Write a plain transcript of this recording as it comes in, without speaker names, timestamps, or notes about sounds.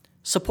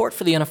Support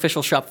for the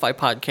unofficial Shopify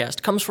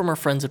podcast comes from our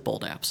friends at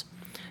Bold Apps.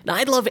 Now,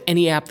 I'd love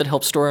any app that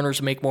helps store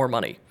owners make more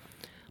money.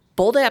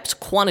 Bold Apps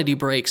Quantity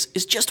Breaks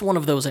is just one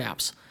of those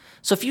apps.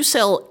 So if you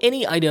sell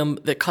any item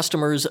that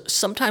customers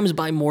sometimes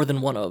buy more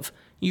than one of,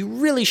 you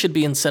really should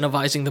be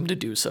incentivizing them to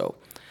do so.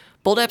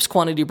 Bold Apps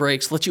Quantity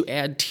Breaks lets you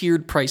add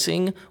tiered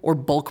pricing or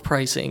bulk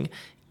pricing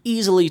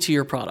easily to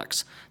your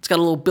products. It's got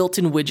a little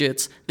built-in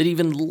widgets that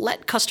even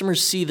let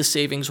customers see the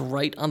savings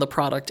right on the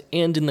product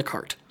and in the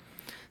cart.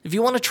 If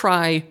you want to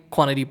try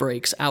Quantity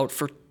Breaks out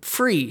for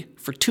free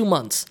for 2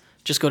 months,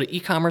 just go to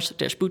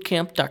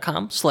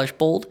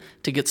ecommerce-bootcamp.com/bold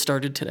to get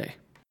started today.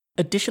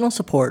 Additional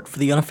support for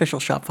the unofficial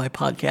Shopify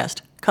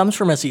podcast comes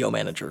from SEO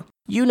Manager.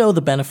 You know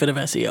the benefit of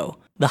SEO.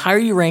 The higher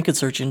you rank in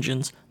search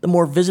engines, the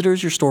more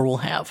visitors your store will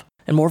have.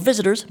 And more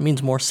visitors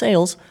means more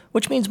sales,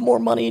 which means more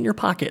money in your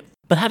pocket.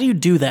 But how do you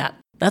do that?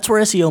 That's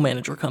where SEO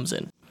Manager comes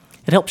in.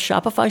 It helps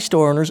Shopify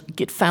store owners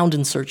get found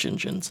in search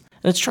engines,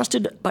 and it's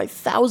trusted by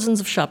thousands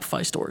of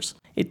Shopify stores.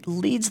 It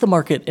leads the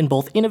market in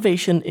both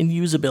innovation and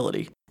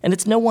usability, and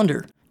it's no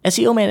wonder.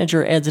 SEO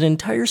Manager adds an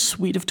entire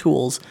suite of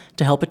tools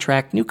to help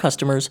attract new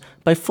customers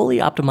by fully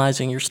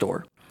optimizing your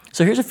store.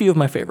 So here's a few of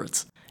my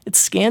favorites. It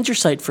scans your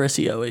site for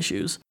SEO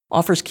issues,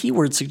 offers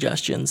keyword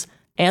suggestions,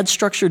 adds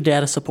structured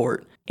data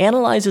support,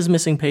 analyzes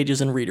missing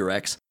pages and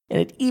redirects, and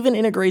it even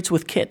integrates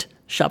with Kit,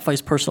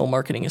 Shopify's personal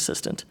marketing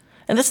assistant.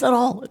 And that's not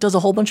all. It does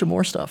a whole bunch of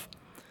more stuff.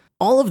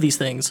 All of these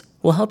things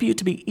will help you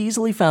to be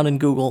easily found in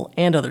Google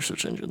and other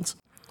search engines.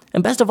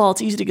 And best of all,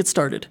 it's easy to get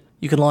started.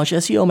 You can launch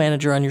SEO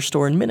Manager on your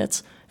store in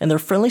minutes, and their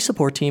friendly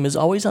support team is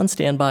always on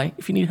standby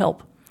if you need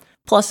help.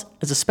 Plus,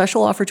 as a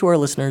special offer to our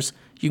listeners,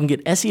 you can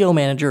get SEO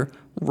Manager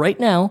right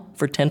now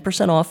for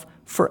 10% off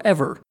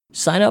forever.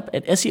 Sign up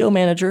at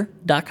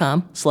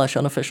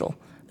SEOmanager.com/unofficial.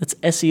 That's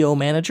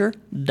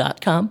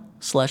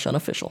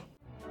SEOmanager.com/unofficial.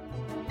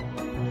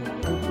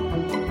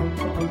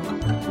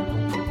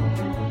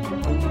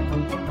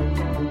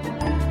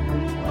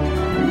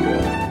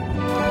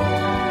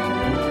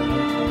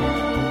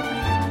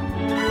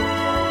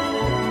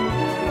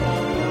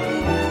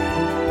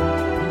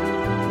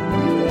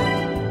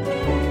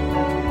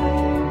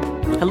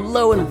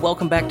 Hello and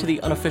welcome back to the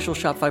unofficial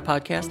Shopify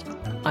podcast.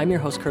 I'm your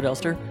host, Kurt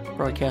Elster,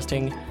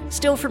 broadcasting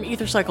still from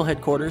EtherCycle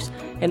headquarters,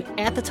 and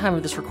at the time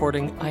of this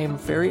recording, I am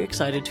very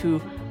excited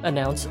to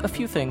announce a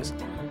few things.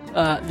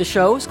 The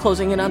show is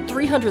closing in on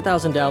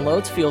 300,000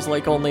 downloads. Feels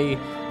like only,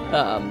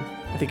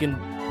 I think in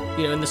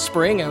the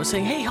spring, I was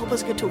saying, hey, help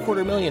us get to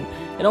 250,000,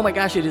 and oh my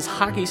gosh, it is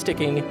hockey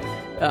sticking.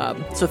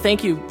 So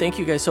thank you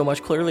guys so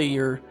much. Clearly,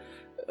 you're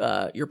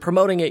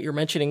promoting it, you're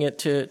mentioning it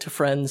to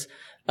friends.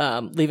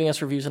 Leaving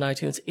us reviews on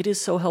iTunes. It is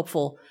so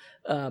helpful.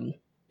 We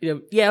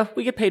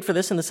get paid for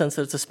this in the sense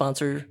that it's a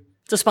sponsored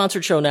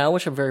show now,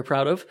 which I'm very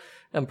proud of.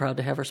 I'm proud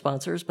to have our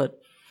sponsors, but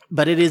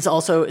it is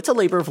also, it's a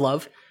labor of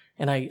love,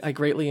 and I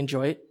greatly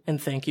enjoy it,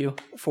 and thank you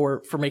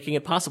for making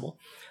it possible.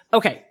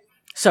 Okay.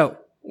 So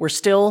we're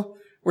still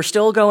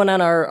going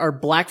on our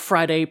Black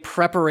Friday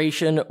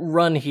preparation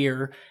run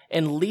here,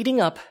 and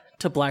leading up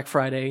to Black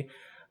Friday,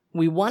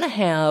 we want to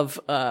have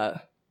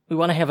a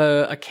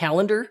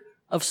calendar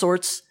of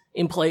sorts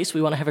in place.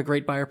 We want to have a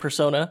great buyer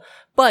persona.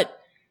 But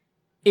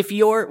if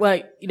you're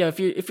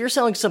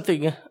selling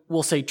something,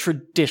 we'll say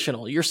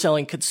traditional, you're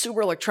selling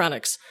consumer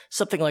electronics,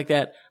 something like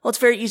that, well, it's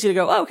very easy to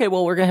go, oh, okay,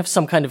 well, we're going to have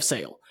some kind of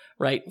sale,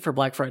 right, for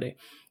Black Friday.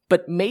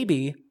 But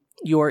maybe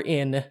your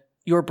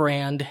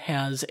brand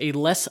has a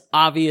less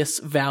obvious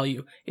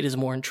value. It is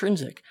more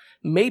intrinsic.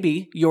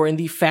 Maybe you're in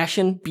the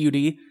fashion,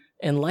 beauty,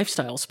 and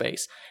lifestyle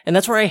space. And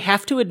that's where I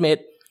have to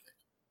admit,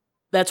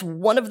 that's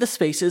one of the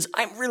spaces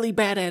I'm really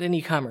bad at in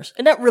e-commerce.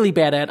 And not really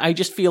bad at, I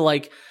just feel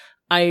like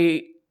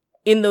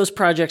in those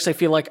projects, I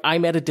feel like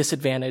I'm at a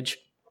disadvantage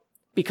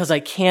because I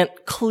can't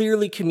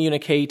clearly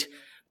communicate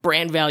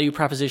brand value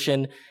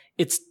proposition.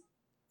 It's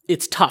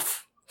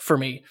tough for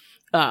me.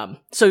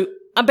 So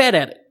I'm bad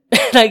at it.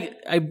 And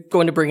I'm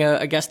going to bring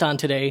a guest on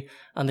today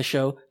on the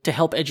show to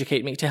help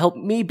educate me, to help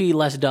me be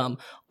less dumb.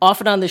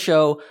 Often on the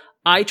show,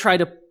 I try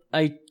to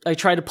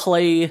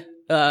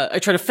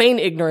feign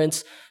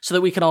ignorance so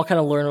that we can all kind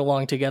of learn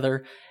along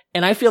together.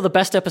 And I feel the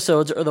best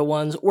episodes are the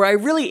ones where I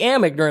really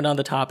am ignorant on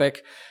the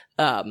topic,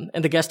 and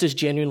the guest is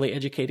genuinely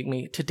educating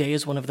me. Today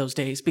is one of those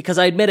days because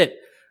I admit it,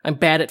 I'm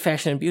bad at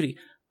fashion and beauty.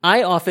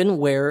 I often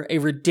wear a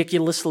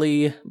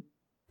ridiculously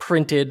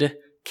printed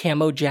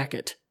camo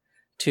jacket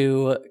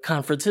to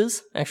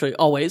conferences. Actually,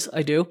 always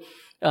I do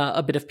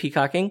a bit of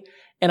peacocking.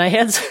 And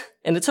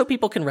and it's so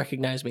people can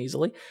recognize me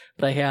easily.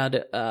 But I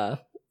had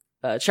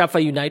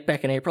Shopify Unite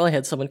back in April. I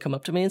had someone come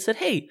up to me and said,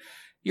 "Hey,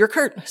 you're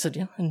Kurt." I said,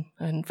 "Yeah, and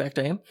in fact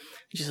I am."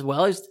 She said,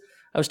 "Well, I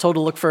was told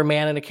to look for a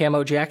man in a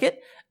camo jacket."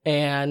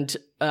 And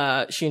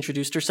she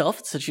introduced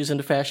herself, said she was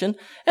into fashion,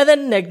 and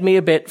then negged me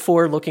a bit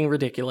for looking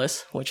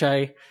ridiculous, which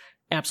I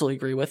absolutely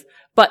agree with.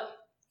 But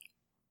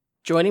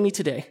joining me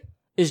today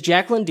is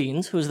Jacqueline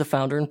Deans, who is the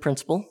founder and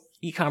principal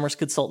e-commerce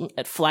consultant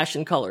at Flash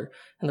and Color.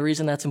 And the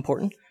reason that's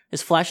important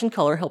is Flash and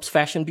Color helps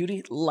fashion,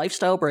 beauty,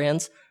 lifestyle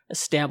brands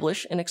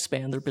establish and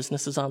expand their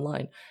businesses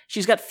online.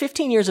 She's got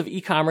 15 years of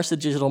e-commerce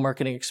and digital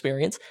marketing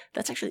experience.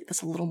 That's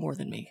a little more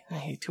than me, I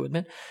hate to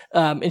admit.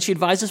 And she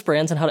advises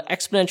brands on how to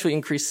exponentially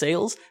increase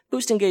sales,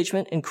 boost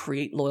engagement, and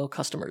create loyal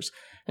customers.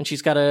 And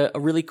she's got a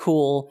really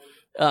cool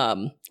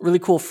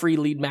free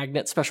lead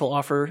magnet special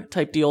offer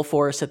type deal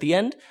for us at the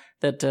end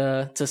that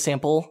it's a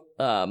sample,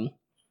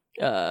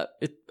 a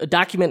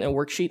document and a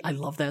worksheet. I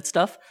love that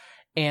stuff.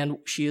 And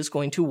she is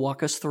going to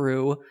walk us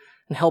through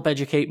and help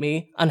educate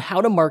me on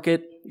how to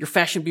market your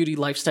fashion, beauty,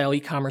 lifestyle,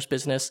 e-commerce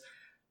business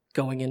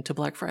going into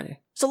Black Friday.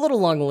 It's a little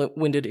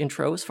long-winded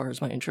intro as far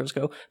as my intros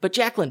go, but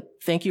Jacqueline,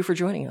 thank you for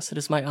joining us. It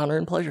is my honor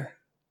and pleasure.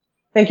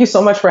 Thank you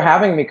so much for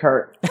having me,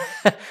 Kurt.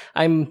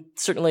 I'm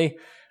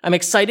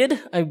excited.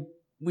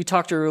 We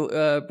talked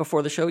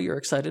before the show. You're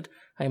excited.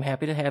 I am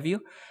happy to have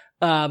you.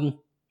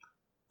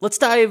 Let's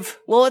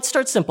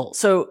start simple.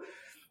 So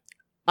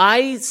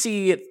I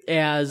see it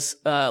as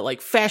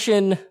like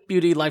fashion,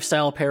 beauty,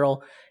 lifestyle,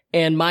 apparel.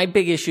 And my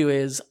big issue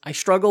is I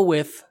struggle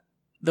with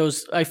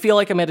those. I feel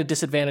like I'm at a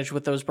disadvantage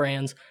with those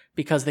brands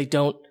because they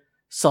don't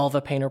solve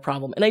a pain or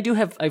problem. And I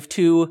have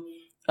two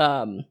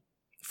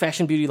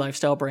fashion, beauty,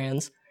 lifestyle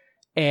brands.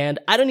 And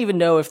I don't even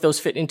know if those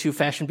fit into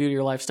fashion, beauty,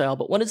 or lifestyle,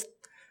 but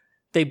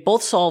they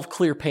both solve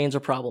clear pains or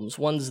problems.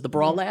 One's the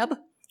Bra Lab,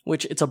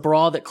 which it's a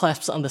bra that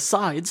clasps on the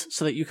sides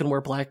so that you can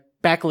wear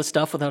backless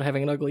stuff without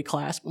having an ugly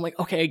clasp. I'm like,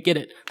 okay, I get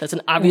it. That's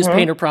an obvious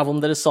pain or problem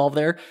that is solved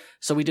there.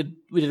 So we did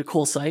a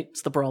cool site.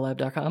 It's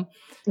thebralab.com.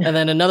 And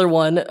then another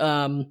one,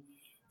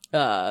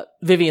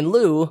 Vivian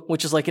Lew,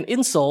 which is like an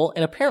insole.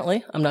 And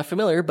apparently, I'm not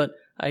familiar, but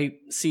I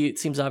see it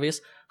seems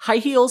obvious. High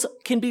heels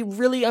can be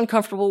really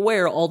uncomfortable to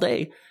wear all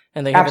day.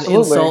 And they have an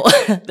insole.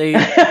 they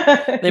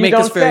make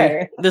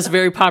this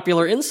very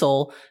popular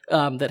insole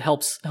that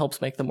helps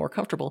make them more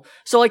comfortable.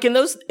 So like in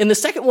the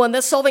second one,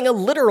 that's solving a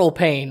literal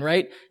pain,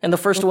 right? And the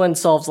first one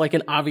solves like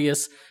an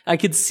obvious, I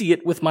could see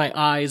it with my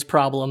eyes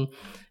problem.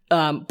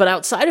 But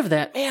outside of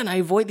that, man, I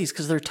avoid these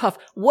because they're tough.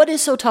 What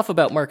is so tough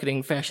about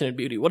marketing fashion and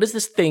beauty? What is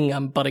this thing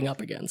I'm butting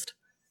up against?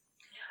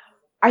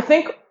 I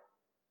think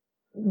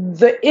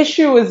the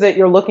issue is that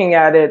you're looking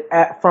at it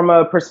from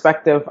a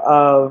perspective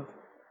of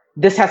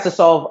this has to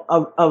solve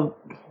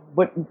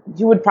what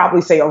you would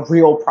probably say a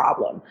real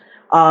problem,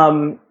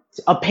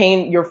 a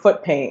pain, your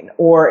foot pain,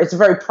 or it's a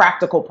very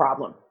practical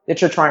problem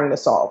that you're trying to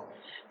solve.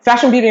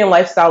 Fashion, beauty, and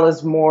lifestyle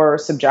is more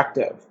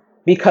subjective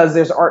because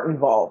there's art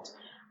involved.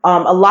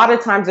 A lot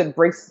of times it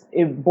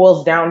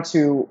boils down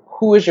to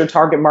who is your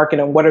target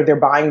market and what are their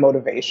buying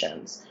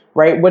motivations,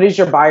 right? What is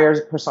your buyer's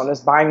persona's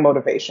buying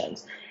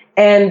motivations?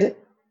 And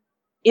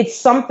it's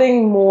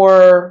something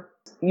more,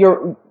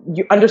 you're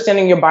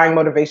understanding your buying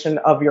motivation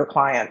of your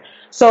client.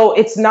 So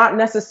it's not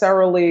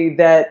necessarily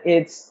that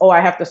it's, oh,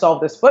 I have to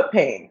solve this foot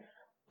pain,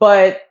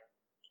 but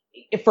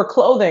if for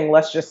clothing,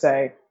 let's just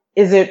say,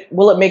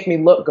 will it make me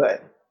look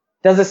good?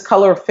 Does this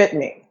color fit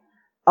me?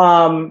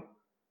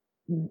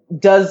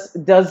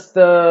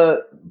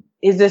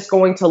 Is this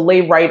going to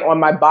lay right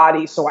on my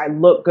body so I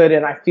look good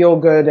and I feel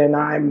good and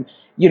I'm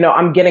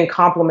getting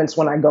compliments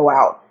when I go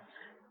out?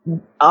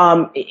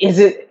 Is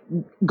it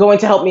going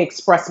to help me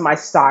express my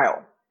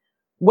style?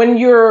 When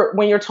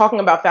you're talking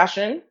about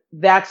fashion,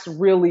 that's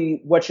really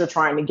what you're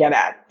trying to get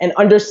at. And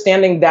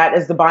understanding that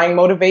as the buying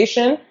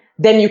motivation,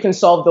 then you can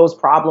solve those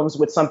problems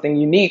with something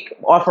unique,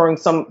 offering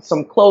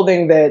some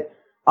clothing that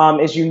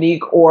is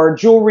unique or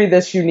jewelry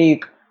that's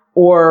unique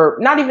or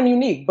not even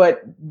unique,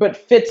 but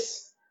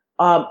fits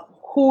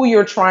who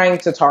you're trying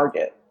to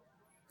target.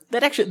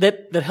 That actually,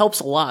 that helps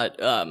a lot.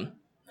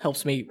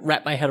 Helps me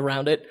wrap my head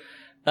around it.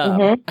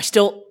 I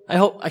still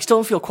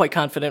don't feel quite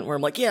confident where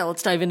I'm like, yeah,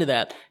 let's dive into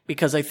that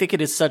because I think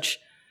it is such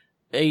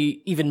a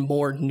even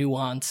more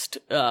nuanced,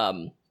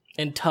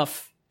 and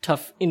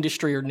tough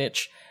industry or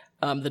niche,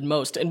 than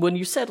most. And when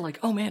you said like,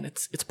 oh man,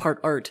 it's part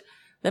art,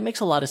 that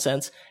makes a lot of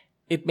sense.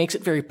 It makes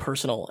it very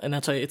personal. And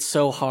that's why it's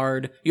so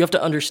hard. You have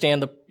to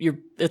understand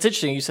it's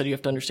interesting. You said you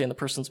have to understand the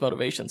person's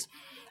motivations.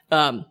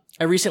 I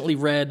recently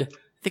read, I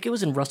think it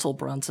was in Russell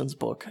Bronson's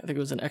book. I think it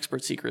was in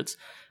Expert Secrets.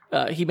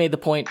 He made the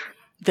point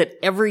that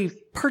every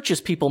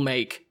purchase people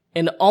make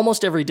and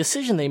almost every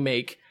decision they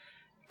make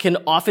can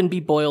often be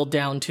boiled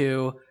down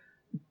to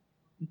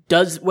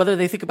whether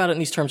they think about it in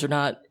these terms or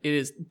not,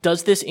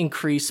 does this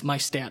increase my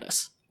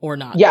status or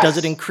not? Yes. Does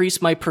it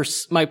increase my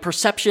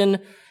perception?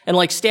 And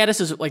like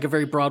status is like a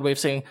very broad way of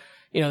saying,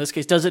 in this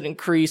case, does it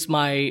increase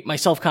my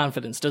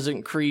self-confidence? Does it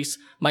increase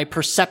my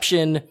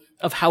perception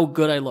of how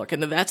good I look?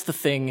 And that's the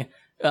thing,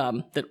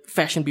 that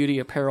fashion, beauty,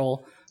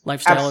 apparel,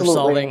 lifestyle are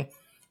solving.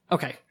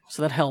 Okay.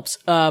 So that helps.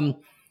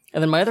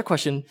 And then my other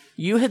question,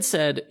 you had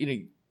said,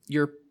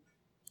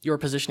 your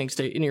positioning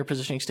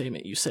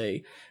statement, you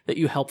say that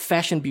you help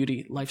fashion,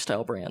 beauty,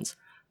 lifestyle brands.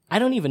 I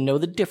don't even know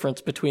the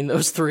difference between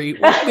those three.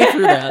 Walk me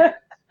through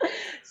that.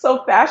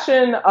 So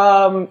fashion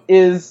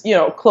is,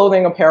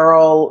 clothing,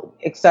 apparel,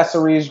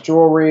 accessories,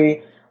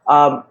 jewelry,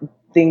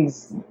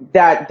 things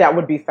that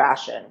would be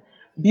fashion.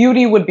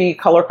 Beauty would be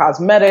color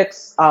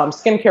cosmetics,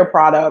 skincare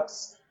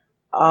products.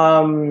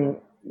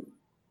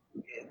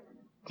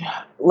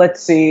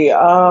 Let's see.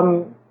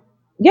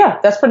 Yeah,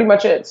 that's pretty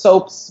much it.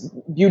 Soaps,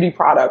 beauty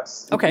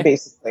products,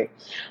 basically.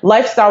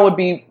 Lifestyle would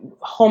be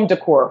home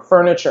decor,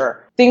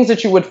 furniture, things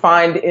that you would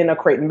find in a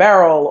Crate and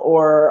Barrel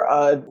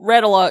or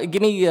rattle off.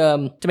 Give me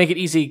to make it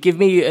easy. Give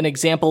me an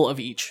example of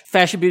each.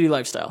 Fashion, beauty,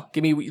 lifestyle.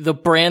 Give me the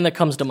brand that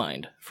comes to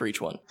mind for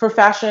each one. For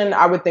fashion,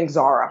 I would think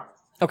Zara.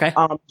 Okay.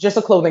 Just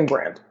a clothing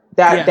brand.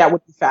 That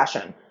would be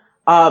fashion.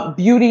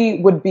 Beauty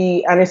would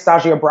be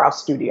Anastasia Brow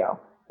Studio,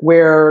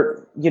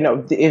 where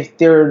if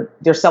they're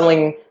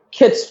selling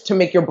kits to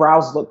make your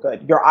brows look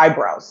good, your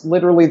eyebrows.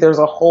 Literally, there's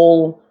a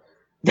whole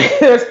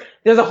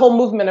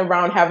movement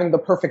around having the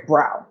perfect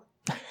brow.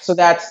 So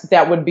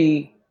that would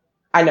be,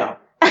 I know.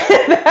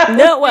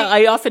 No, well,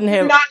 I often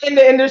have not in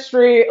the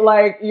industry.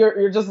 Like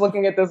you're just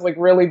looking at this like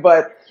really,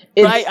 but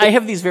I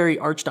have these very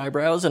arched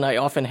eyebrows, and I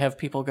often have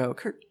people go,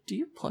 "Kurt, do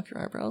you pluck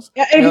your eyebrows?"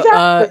 Yeah,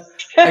 exactly.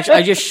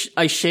 Actually,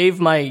 I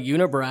shave my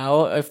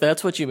unibrow, if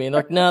that's what you mean.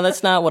 Like, no,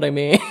 that's not what I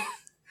mean.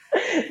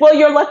 Well,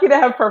 you're lucky to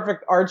have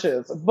perfect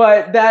arches,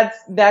 but that's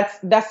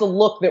the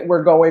look that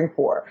we're going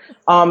for.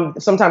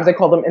 Sometimes they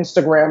call them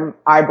Instagram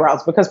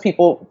eyebrows because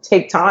people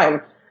take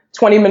time,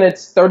 20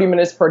 minutes, 30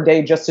 minutes per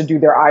day just to do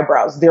their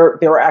eyebrows. There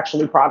are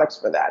actually products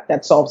for that.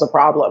 That solves a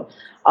problem.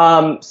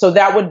 So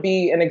that would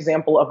be an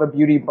example of a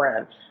beauty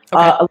brand.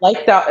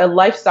 Okay. A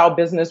lifestyle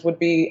business would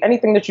be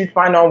anything that you'd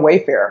find on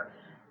Wayfair.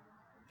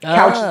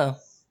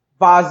 Couches,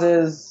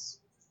 vases,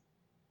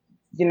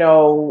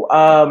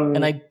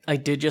 and I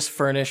did just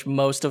furnish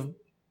most of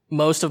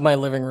my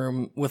living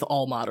room with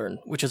All Modern,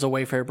 which is a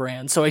Wayfair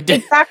brand. So I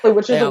did exactly,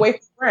 which is a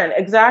Wayfair brand,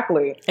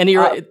 exactly. And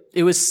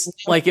it was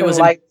like it was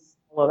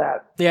all of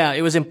that. Yeah,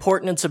 it was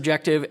important and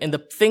subjective. And the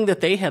thing that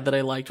they had that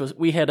I liked was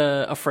we had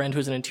a friend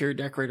who's an interior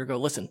decorator go,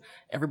 listen,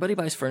 everybody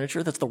buys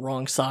furniture that's the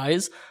wrong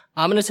size.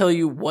 I'm going to tell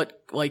you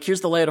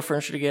here's the layout of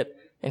furniture to get,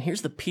 and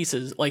here's the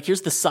pieces,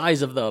 here's the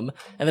size of them.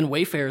 And then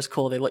Wayfair is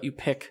cool. They let you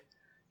pick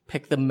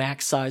the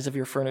max size of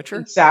your furniture.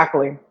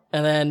 Exactly.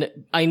 And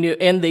then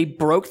and they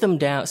broke them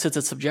down, since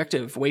it's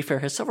subjective.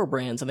 Wayfair has several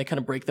brands and they kind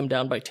of break them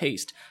down by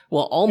taste.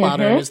 Well, All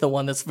Modern is the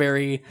one that's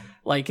very,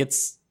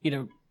 it's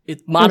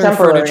modern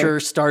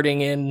furniture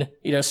starting around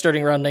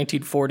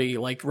 1940,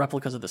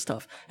 replicas of this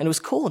stuff. And it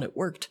was cool and it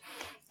worked.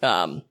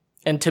 And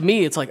to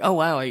me, it's like, oh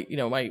wow,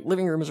 my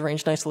living room is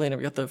arranged nicely and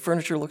I've got the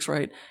furniture looks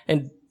right.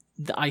 And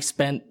I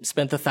spent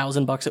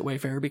 $1,000 at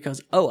Wayfair because,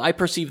 I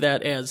perceive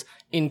that as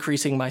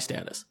increasing my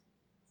status.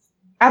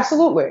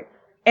 Absolutely.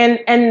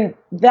 And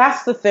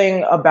that's the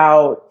thing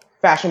about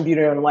fashion,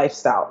 beauty, and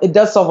lifestyle. It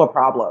does solve a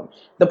problem.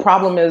 The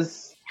problem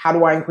is, how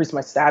do I increase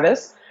my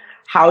status?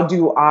 How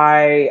do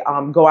I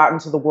go out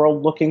into the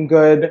world looking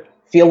good,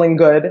 feeling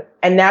good?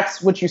 And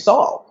that's what you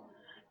solve.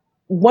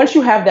 Once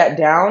you have that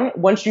down,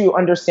 once you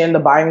understand the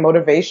buying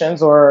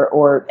motivations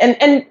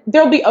and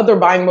there'll be other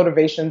buying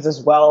motivations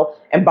as well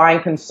and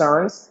buying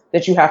concerns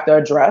that you have to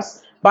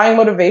address. Buying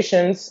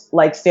motivations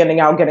like standing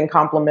out, getting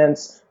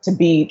compliments, to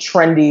be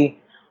trendy.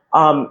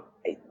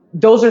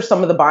 Those are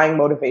some of the buying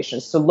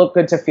motivations, to look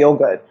good, to feel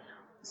good.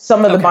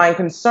 Some of the buying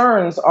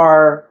concerns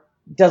are,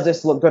 does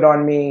this look good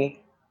on me?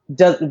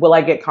 Will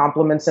I get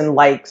compliments and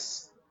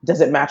likes? Does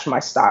it match my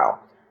style?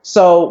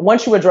 So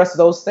once you address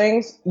those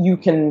things, you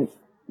can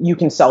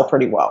sell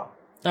pretty well.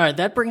 All right,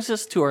 that brings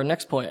us to our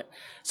next point.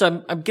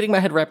 So I'm getting my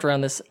head wrapped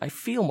around this. I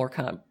feel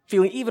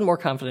feeling even more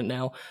confident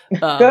now.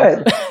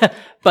 Good.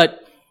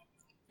 But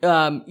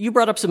you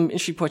brought up some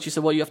interesting points. You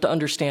said, well, you have to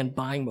understand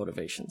buying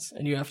motivations,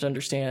 and you have to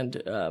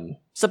understand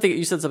something.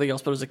 You said something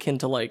else, but it was akin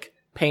to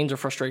pains or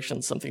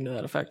frustrations, something to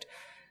that effect.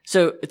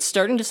 So it's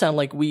starting to sound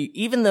like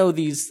even though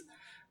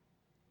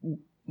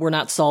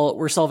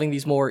we're solving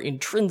these more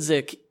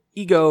intrinsic,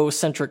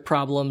 ego-centric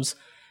problems,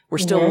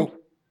 we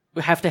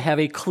have to have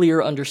a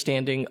clear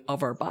understanding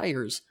of our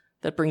buyers.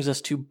 That brings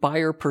us to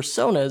buyer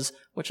personas,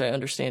 which I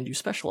understand you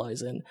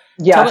specialize in.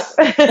 Yes.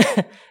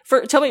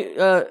 Tell me,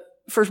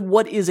 first,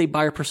 what is a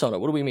buyer persona?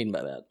 What do we mean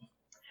by that?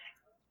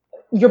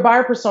 Your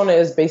buyer persona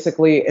is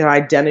basically an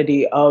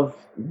identity of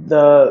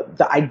the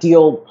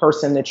ideal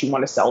person that you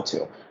want to sell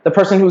to. The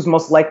person who's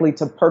most likely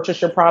to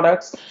purchase your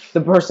products,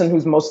 the person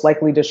who's most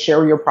likely to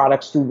share your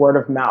products through word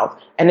of mouth,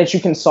 and that you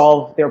can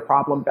solve their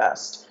problem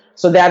best.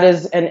 So that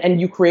is,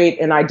 and you create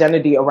an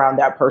identity around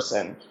that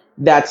person.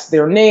 That's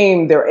their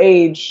name, their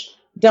age,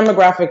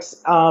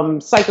 demographics,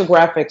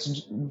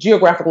 psychographics,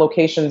 geographic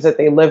locations that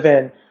they live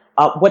in,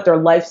 what their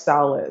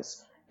lifestyle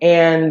is,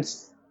 and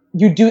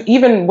you do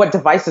even what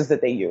devices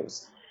that they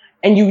use.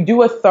 And you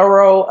do a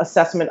thorough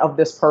assessment of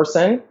this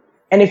person.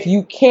 And if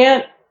you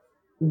can't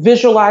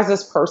visualize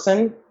this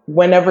person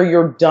whenever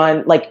you're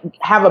done,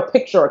 have a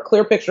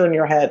clear picture in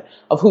your head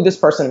of who this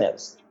person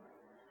is.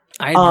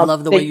 I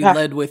love the way you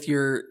led with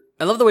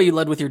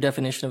your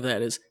definition of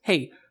that is,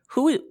 hey,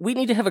 we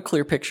need to have a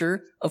clear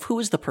picture of who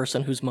is the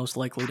person who's most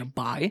likely to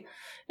buy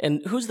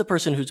and who's the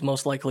person who's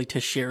most likely to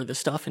share this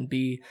stuff and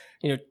be,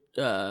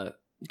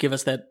 give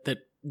us that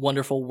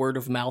wonderful word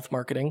of mouth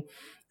marketing.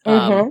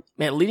 Man,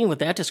 leading with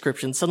that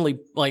description, suddenly,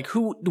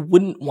 who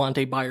wouldn't want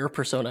a buyer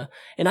persona?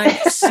 And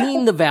I've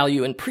seen the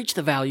value and preach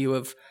the value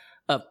of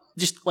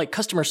just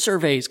customer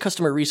surveys,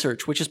 customer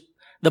research, which is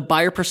the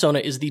buyer persona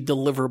is the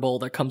deliverable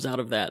that comes out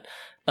of that.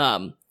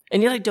 And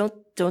yet I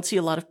don't see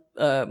a lot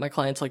of my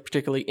clients like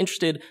particularly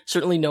interested.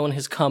 Certainly no one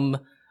has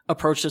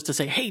approached us to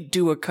say, hey,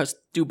 do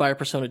buyer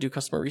persona, do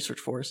customer research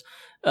for us.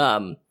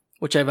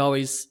 Which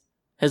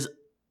has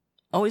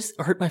always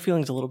hurt my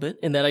feelings a little bit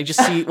in that I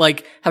just see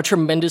like how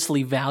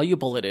tremendously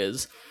valuable it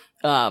is.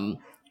 But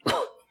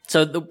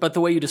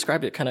the way you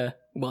described it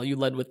you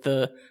led with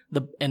the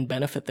end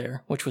benefit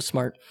there, which was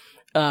smart.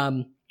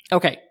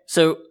 Okay.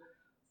 So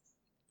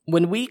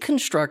when we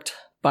construct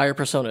buyer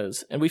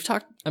personas,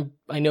 and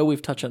I know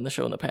we've touched on the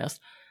show in the past,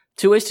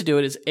 two ways to do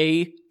it is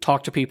A,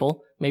 talk to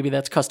people. Maybe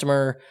that's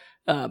customer,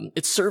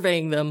 it's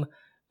surveying them,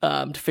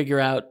 to figure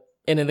out,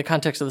 and in the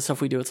context of the stuff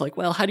we do, it's like,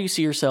 well, how do you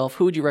see yourself?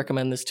 Who would you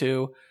recommend this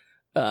to?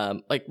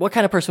 Like, what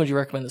kind of person would you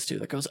recommend this to?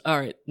 That goes, all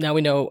right, now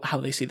we know how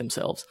they see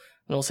themselves.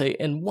 And we'll say,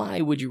 and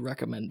why would you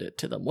recommend it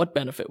to them? What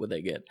benefit would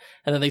they get?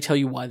 And then they tell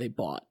you why they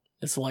bought.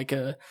 It's like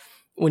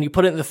when you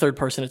put it in the third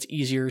person, it's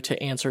easier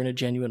to answer in a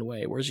genuine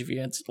way. Whereas if you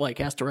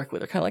ask directly,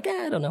 they're kind of like,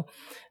 I don't know.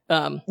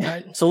 All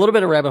right, so a little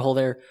bit of rabbit hole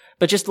there,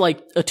 but just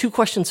like a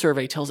 2-question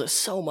survey tells us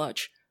so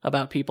much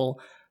about people.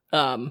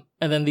 And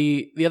then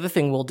the other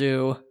thing we'll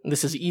do, and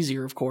this is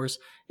easier, of course,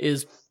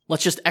 is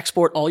let's just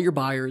export all your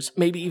buyers,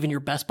 maybe even your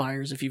best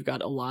buyers if you've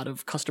got a lot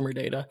of customer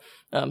data,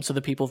 so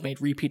that people have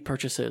made repeat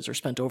purchases or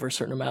spent over a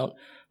certain amount.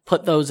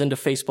 Put those into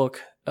Facebook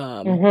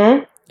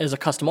as a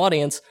custom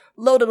audience,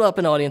 load it up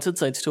in Audience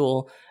Insights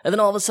tool, and then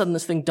all of a sudden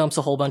this thing dumps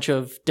a whole bunch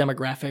of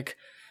demographic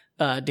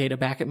data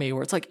back at me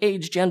where it's like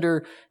age,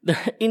 gender, their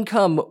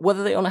income,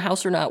 whether they own a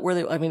house or not,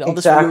 all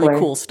this really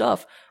cool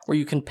stuff where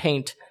you can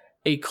paint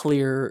a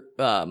clear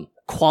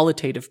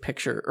qualitative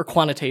picture or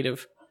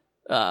quantitative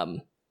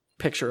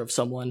picture of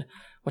someone,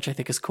 which I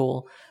think is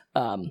cool.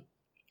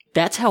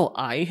 That's how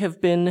I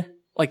have been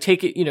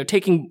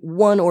taking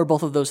one or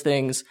both of those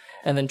things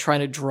and then trying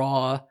to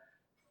draw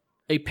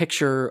a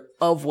picture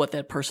of what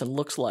that person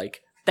looks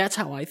like. That's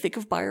how I think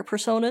of buyer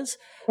personas.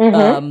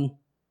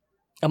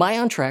 Am I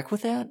on track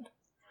with that?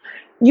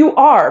 You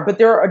are, but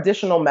there are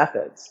additional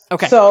methods.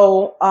 Okay.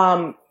 So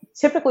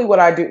typically what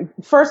I do,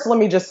 first, let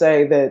me just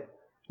say that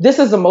this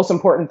is the most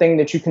important thing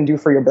that you can do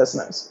for your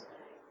business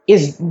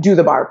is do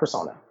the buyer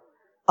persona.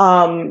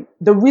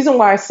 The reason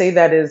why I say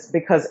that is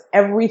because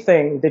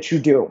everything that you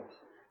do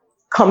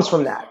comes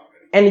from that.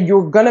 And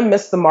you're going to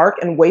miss the mark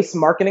and waste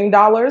marketing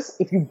dollars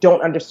if you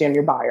don't understand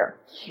your buyer.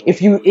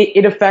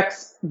 It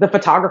affects the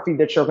photography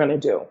that you're going to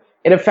do.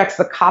 It affects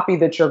the copy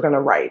that you're going to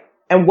write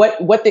and what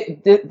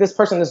this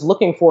person is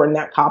looking for in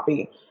that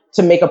copy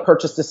to make a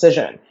purchase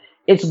decision.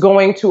 It's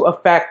going to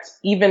affect,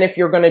 even if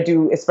you're going to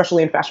do,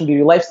 especially in fashion,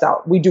 beauty,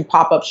 lifestyle, we do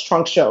pop-ups,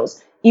 trunk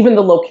shows, even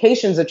the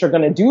locations that you're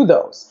going to do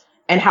those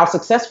and how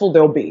successful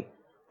they'll be.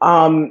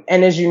 And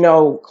as you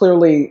know,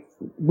 clearly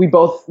we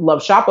both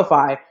love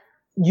Shopify.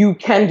 You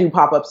can do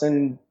pop-ups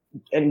and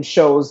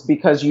shows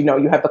because, you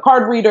have the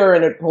card reader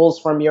and it pulls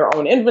from your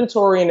own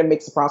inventory and it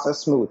makes the process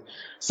smooth.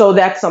 So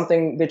that's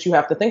something that you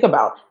have to think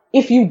about.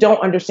 If you don't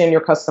understand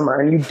your customer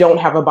and you don't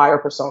have a buyer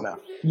persona,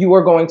 you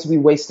are going to be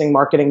wasting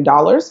marketing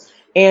dollars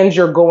and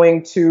you're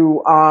going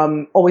to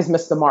always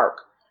miss the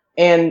mark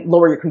and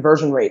lower your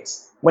conversion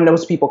rates when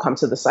those people come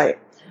to the site.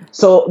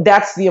 So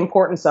that's the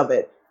importance of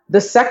it. The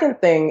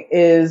second thing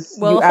is...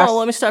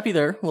 let me stop you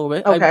there a little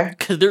bit. Okay.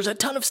 Because there's a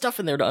ton of stuff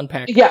in there to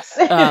unpack. Yes.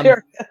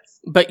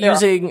 But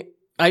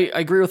I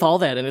agree with all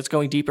that, and it's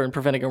going deeper and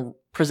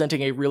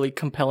presenting a really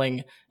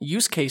compelling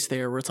use case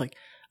there where it's like,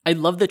 I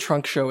love the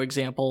trunk show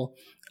example.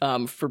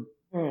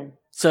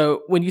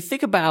 So when you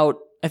think about,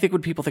 I think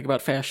when people think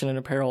about fashion and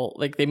apparel,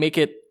 like they make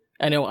it,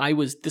 I know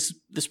this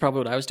is probably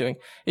what I was doing,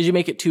 is you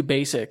make it too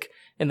basic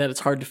and that it's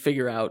hard to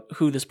figure out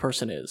who this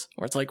person is.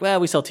 Or it's like, well,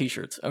 we sell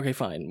t-shirts. Okay,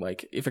 fine.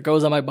 Like if it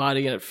goes on my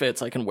body and it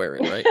fits, I can wear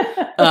it, right?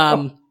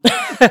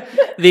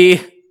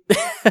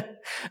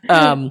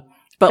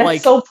 But that's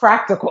like so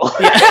practical.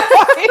 Yeah.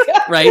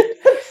 Right?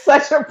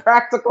 Such a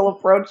practical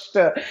approach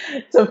to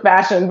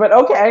fashion, but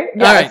okay.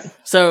 Yes. All right.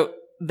 So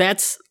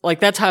that's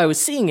how I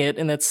was seeing it.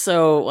 And that's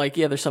so like,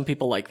 yeah, there's some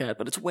people like that,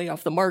 but it's way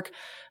off the mark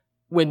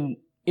when,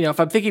 if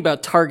I'm thinking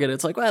about Target,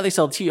 it's like, well, they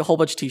sell a whole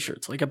bunch of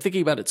t-shirts. Like I'm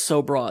thinking about it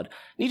so broad. I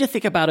need to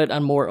think about it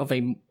on more of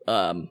a,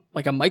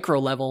 like a micro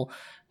level.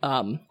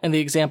 And the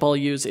example I'll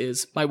use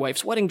is my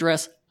wife's wedding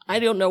dress. I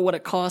don't know what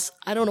it costs.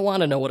 I don't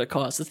want to know what it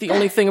costs. It's the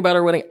only thing about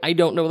her wedding. I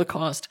don't know the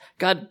cost.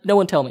 God, no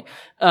one tell me.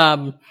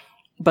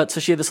 But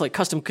so she had this like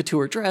custom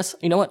couture dress.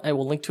 You know what? I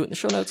will link to it in the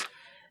show notes.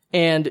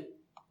 And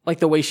like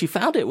the way she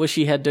found it was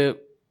she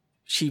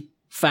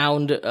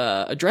found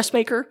a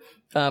dressmaker.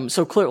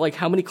 So clear, like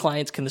how many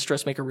clients can this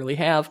dressmaker really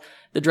have?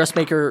 The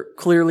dressmaker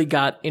clearly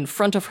got in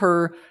front of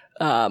her,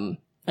 and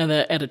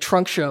at a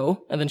trunk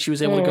show, and then she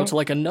was able to go to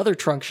like another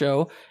trunk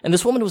show. And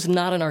this woman was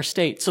not in our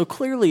state. So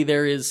clearly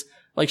there is,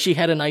 like she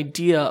had an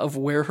idea of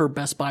where her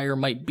best buyer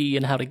might be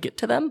and how to get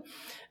to them.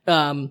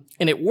 And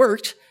it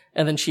worked.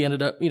 And then she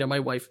ended up,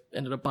 my wife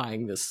ended up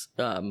buying this,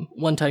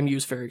 one-time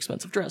use, very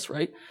expensive dress,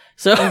 right?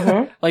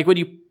 So like when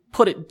you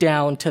put it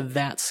down to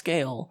that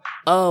scale,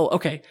 oh,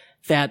 okay,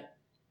 that,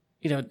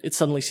 it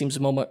suddenly seems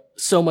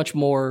so much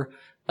more,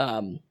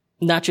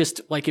 not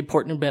just like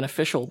important and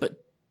beneficial,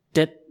 but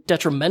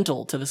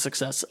detrimental to the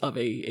success of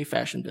a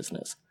fashion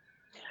business.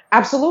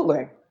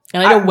 Absolutely.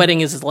 And I know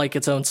wedding is like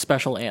its own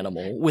special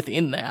animal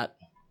within that.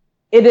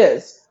 It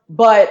is,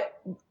 but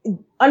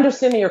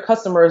understanding your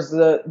customer is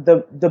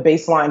the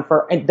baseline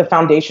for the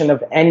foundation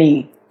of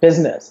any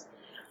business.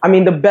 I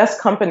mean, the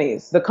best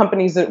companies, the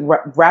companies that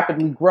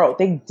rapidly grow,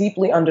 they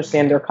deeply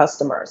understand their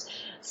customers.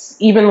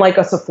 Even like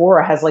a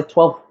Sephora has like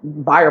 12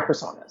 buyer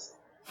personas.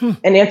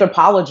 And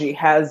Anthropologie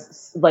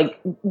has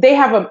they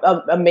have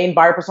a main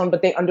buyer persona,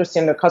 but they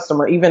understand their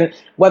customer, even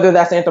whether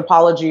that's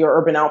Anthropologie or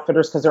Urban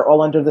Outfitters, because they're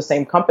all under the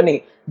same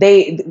company.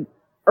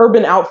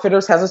 Urban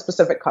Outfitters has a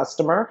specific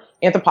customer.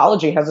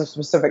 Anthropologie has a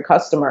specific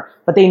customer,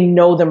 but they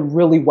know them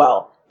really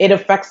well. It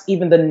affects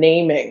even the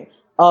naming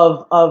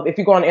of if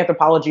you go on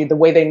Anthropologie, the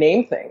way they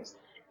name things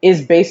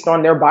is based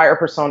on their buyer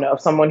persona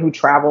of someone who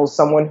travels,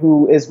 someone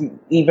who is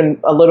even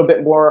a little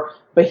bit more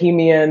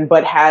bohemian,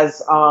 but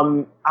has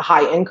a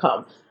high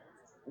income.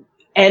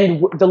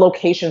 And the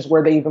locations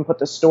where they even put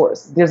the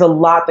stores. There's a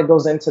lot that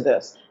goes into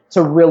this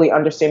to really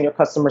understand your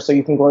customer so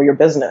you can grow your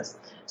business.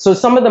 So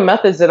some of the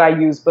methods that I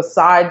use,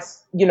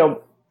 besides,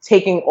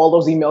 taking all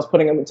those emails,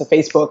 putting them into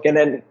Facebook, and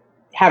then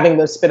having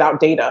them spit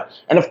out data.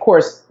 And of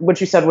course, what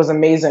you said was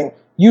amazing,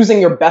 using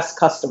your best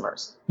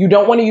customers. You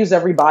don't want to use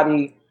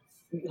everybody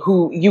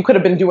who you could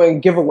have been doing a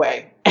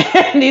giveaway.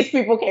 And these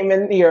people came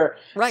in here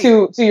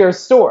to your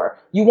store.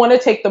 You want to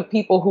take the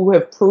people who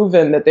have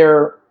proven that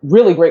they're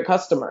really great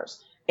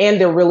customers. And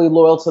they're really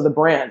loyal to the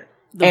brand.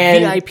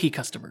 The VIP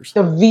customers.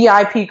 The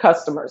VIP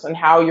customers, and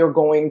how you're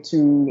going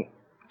to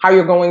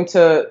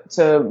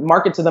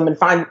market to them and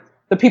find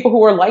the people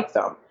who are like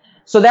them.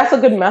 So that's a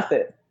good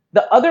method.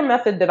 The other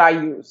method that I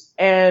use,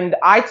 and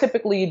I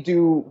typically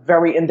do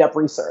very in-depth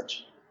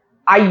research.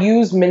 I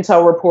use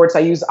Mintel reports. I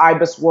use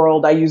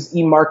IBISWorld. I use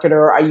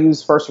eMarketer. I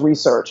use First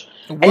Research.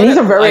 And these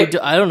are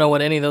I don't know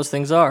what any of those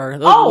things are.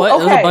 Those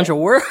are a bunch of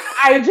words.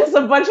 Just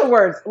a bunch of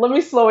words. Let me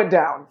slow it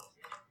down.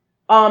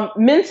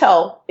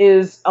 Mintel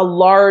is a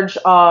large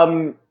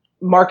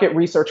market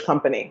research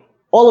company.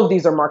 All of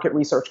these are market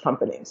research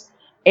companies.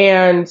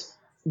 And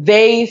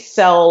they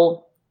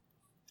sell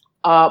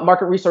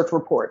market research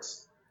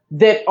reports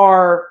that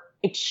are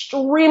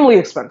extremely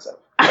expensive,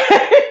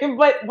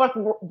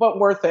 but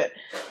worth it.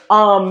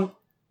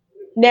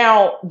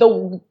 Now,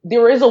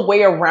 there is a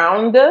way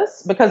around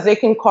this because they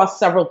can cost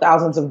several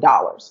thousands of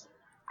dollars.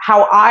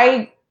 How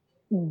I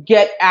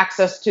get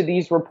access to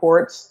these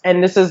reports,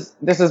 and this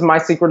is my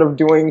secret of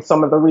doing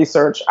some of the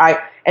research.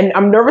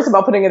 I'm nervous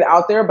about putting it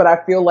out there, but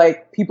I feel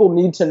like people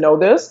need to know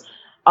this.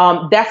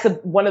 That's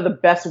one of the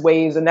best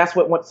ways, and that's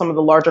what some of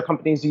the larger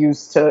companies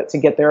use to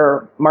get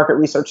their market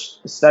research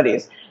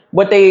studies.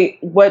 What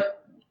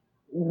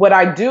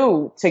I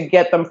do to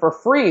get them for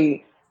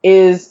free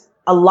is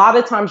a lot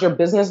of times your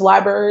business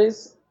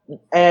libraries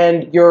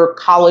and your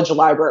college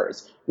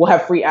libraries will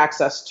have free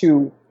access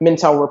to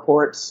Mintel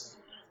reports,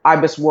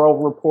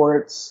 IBISWorld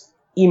reports,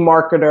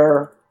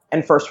 eMarketer,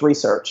 and First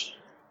Research.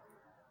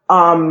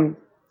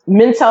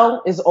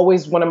 Mintel is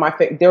always one of my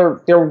they're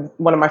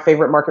one of my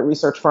favorite market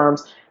research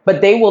firms,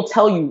 but they will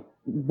tell you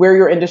where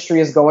your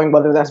industry is going,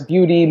 whether that's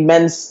beauty,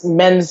 men's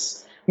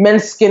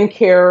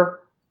skincare,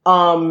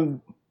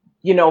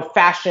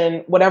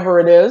 fashion, whatever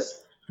it is.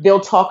 They'll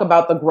talk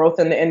about the growth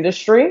in the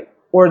industry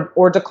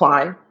or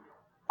decline,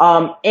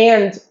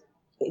 and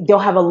they'll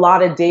have a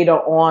lot of data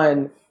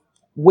on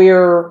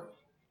where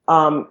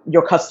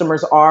your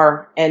customers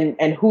are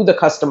and who the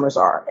customers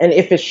are and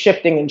if it's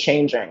shifting and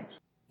changing.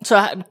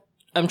 So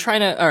I'm trying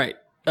to, all right.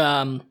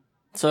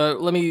 So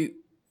let me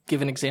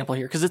give an example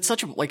here because it's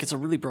it's a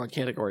really broad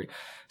category.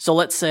 So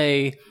let's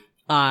say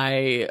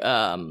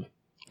I'm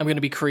going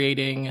to be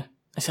creating,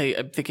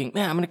 I'm thinking,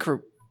 man, I'm going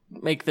to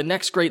make the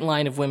next great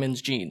line of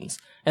women's jeans.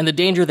 And the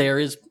danger there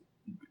is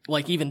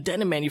even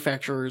denim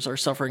manufacturers are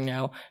suffering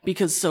now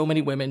because so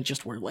many women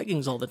just wear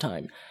leggings all the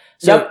time.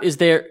 So Is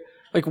there,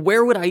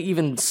 where would I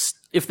even,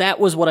 if that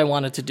was what I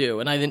wanted to do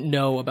and I didn't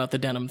know about the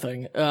denim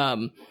thing,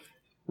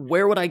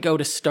 where would I go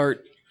to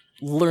start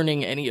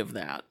learning any of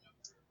that?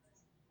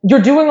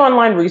 You're doing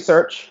online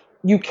research.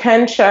 You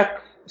can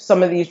check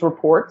some of these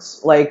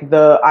reports, like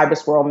the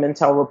IBISWorld,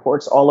 Mintel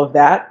reports, all of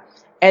that.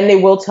 And they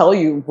will tell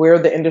you where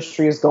the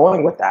industry is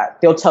going with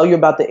that. They'll tell you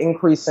about the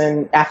increase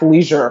in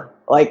athleisure,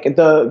 like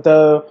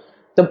the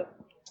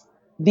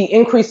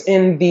increase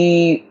in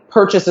the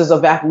purchases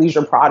of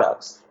athleisure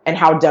products and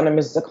how denim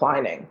is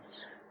declining.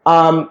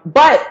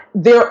 But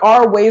there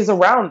are ways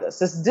around this.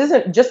 This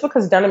doesn't, just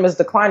because denim is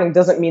declining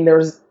doesn't mean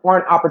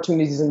aren't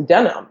opportunities in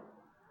denim.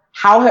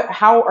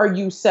 How are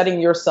you setting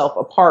yourself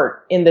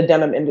apart in the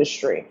denim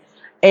industry?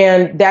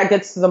 And that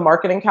gets to the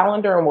marketing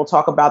calendar, and we'll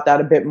talk about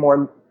that a bit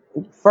more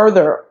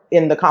further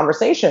in the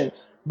conversation.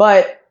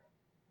 But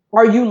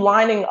are you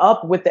lining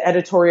up with the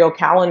editorial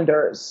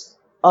calendars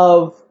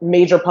of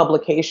major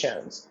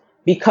publications?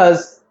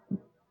 Because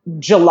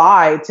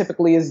July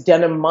typically is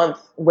denim month,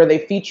 where they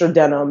feature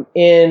denim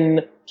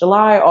in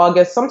July,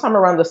 August, sometime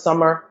around the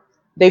summer.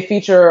 They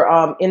feature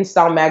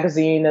InStyle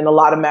magazine, and a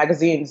lot of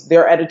magazines,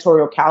 their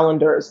editorial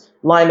calendars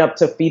line up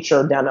to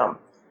feature denim.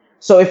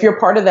 So if you're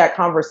part of that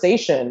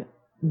conversation,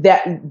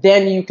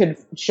 then you could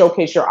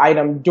showcase your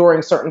item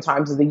during certain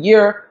times of the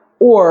year,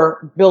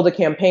 or build a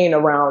campaign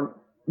around,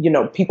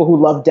 people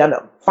who love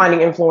denim, finding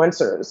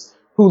influencers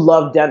who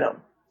love denim.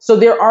 So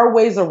there are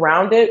ways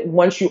around it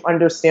once you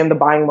understand the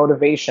buying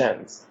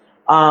motivations,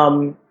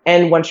 and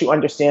once you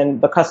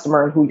understand the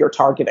customer and who you're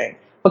targeting,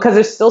 because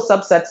there's still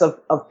subsets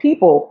of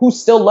people who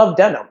still love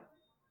denim.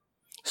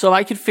 So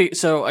I could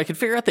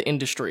figure out the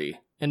industry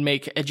and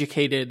make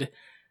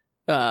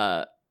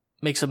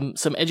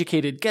some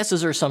educated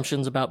guesses or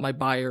assumptions about my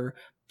buyer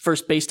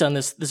first, based on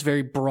this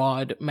very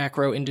broad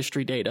macro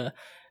industry data.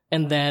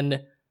 And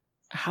then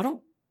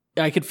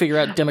I could figure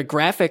out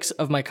demographics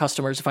of my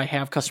customers. If I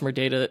have customer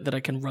data that I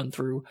can run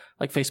through,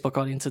 like Facebook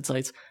Audience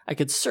Insights, I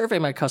could survey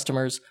my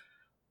customers.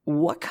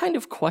 What kind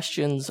of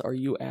questions are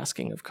you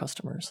asking of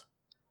customers?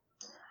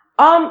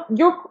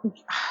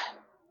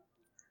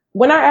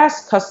 When I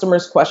ask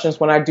customers questions,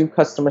 when I do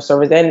customer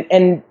service,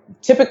 and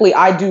typically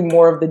I do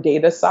more of the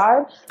data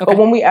side, okay. But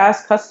when we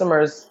ask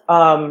customers,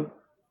 I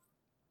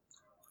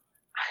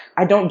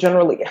don't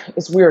generally,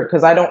 it's weird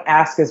because I don't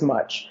ask as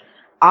much.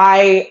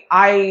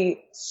 I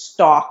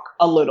stalk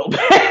a little bit.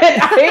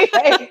 I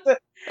hate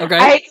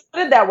to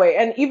put it that way.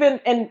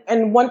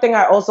 And one thing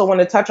I also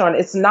want to touch on,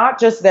 it's not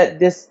just that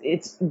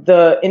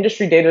the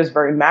industry data is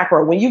very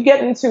macro. When you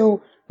get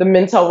into the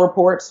Mintel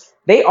reports,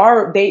 they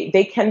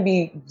can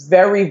be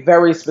very,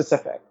 very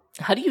specific.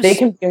 How do you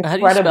spell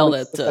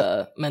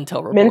that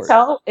Mintel report?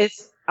 Mintel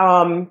is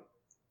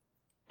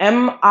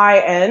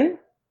MINTEL.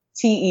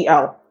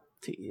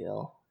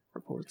 TEL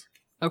reports.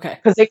 Okay.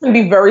 Because they can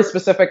be very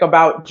specific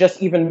about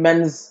just even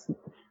men's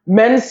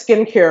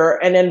skincare,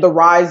 and then the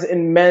rise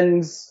in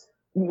men's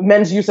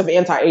use of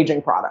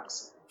anti-aging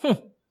products.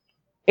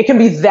 It can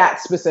be that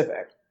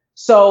specific.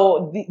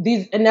 So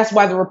and that's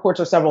why the reports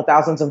are several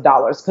thousands of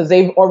dollars, because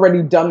they've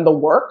already done the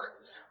work.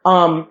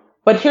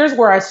 But here's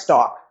where I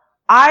stalk.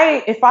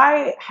 If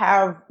I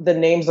have the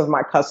names of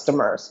my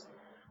customers,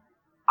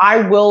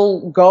 I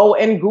will go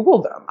and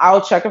Google them.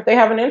 I'll check if they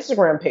have an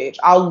Instagram page.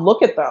 I'll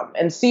look at them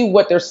and see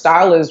what their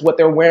style is, what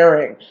they're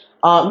wearing,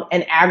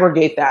 and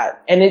aggregate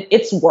that. And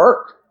it's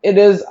work. It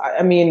is.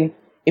 I mean,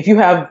 if you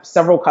have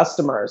several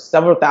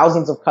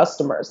thousands of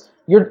customers,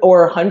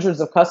 or hundreds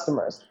of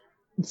customers,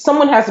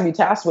 someone has to be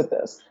tasked with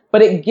this.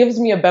 But it gives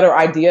me a better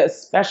idea,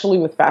 especially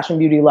with fashion,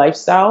 beauty,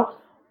 lifestyle,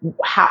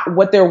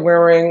 what they're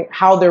wearing,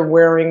 how they're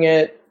wearing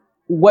it,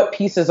 what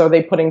pieces are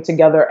they putting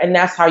together, and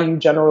that's how you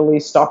generally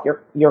stalk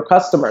your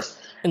customers.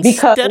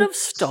 Instead of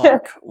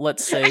stalk,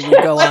 let's say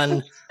we go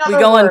on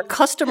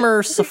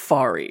customer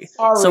safari.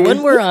 So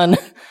when we're on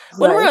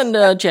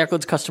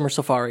Jacqueline's customer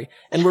safari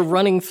and we're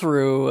running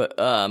through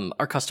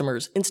our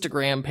customers'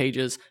 Instagram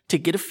pages to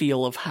get a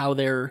feel of how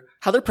they're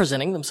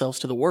presenting themselves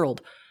to the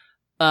world,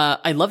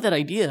 I love that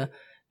idea,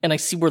 and I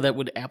see where that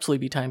would absolutely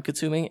be time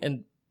consuming.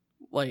 And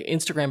like,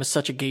 Instagram is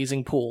such a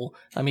gazing pool.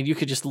 I mean, you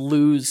could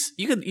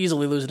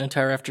easily lose an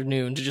entire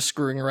afternoon to just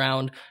screwing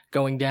around,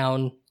 going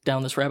down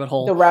this rabbit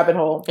hole. The rabbit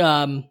hole.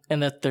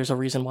 And that there's a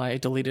reason why I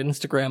deleted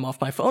Instagram off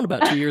my phone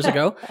about 2 years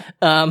ago.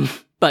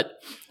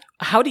 But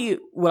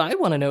what I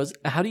want to know is,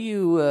 how do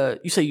you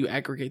say you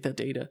aggregate that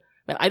data?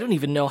 Man, I don't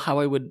even know how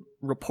I would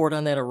report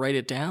on that or write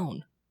it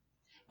down.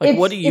 Like,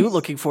 what are you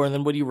looking for, and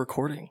then what are you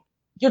recording?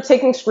 You're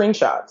taking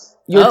screenshots.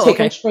 You're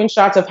taking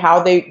screenshots of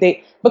how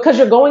they because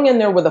you're going in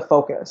there with a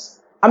focus.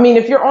 I mean,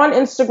 if you're on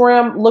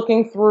Instagram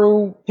looking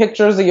through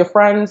pictures of your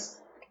friends,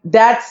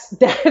 you're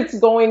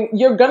going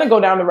to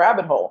go down the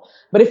rabbit hole.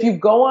 But if you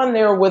go on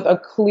there with a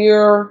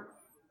clear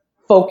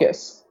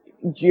focus,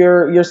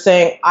 you're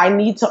saying, I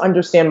need to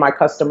understand my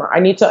customer.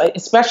 I need to,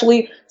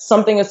 especially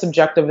something as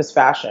subjective as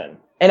fashion.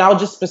 And I'll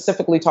just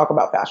specifically talk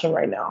about fashion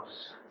right now.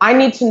 I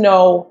need to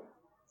know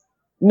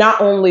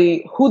not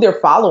only who they're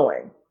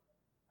following,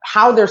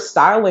 how they're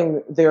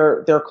styling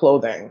their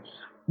clothing,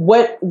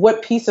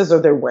 what pieces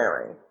are they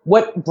wearing,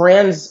 what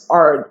brands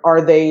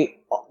are they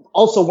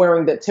also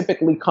wearing that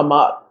typically come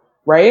up,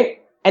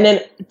 right? And then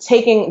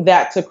taking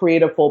that to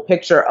create a full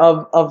picture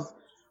of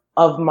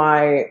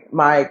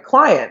my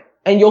client,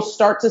 and you'll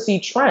start to see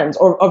trends,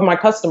 or of my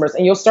customers,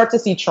 and you'll start to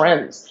see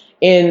trends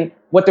in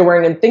what they're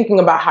wearing, and thinking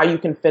about how you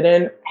can fit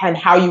in and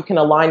how you can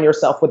align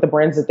yourself with the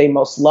brands that they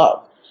most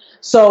love.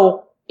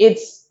 So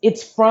it's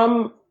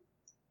from,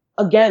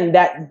 again,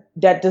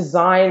 that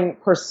design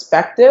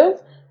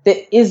perspective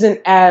that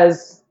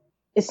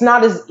it's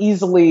not as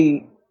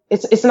easily,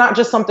 it's not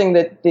just something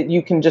that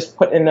you can just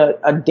put in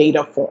a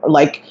data form.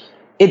 Like,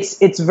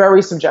 it's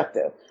very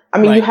subjective. I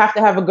mean, You have to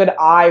have a good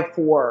eye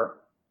for,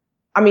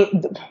 you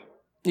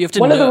have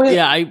to know.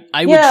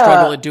 I would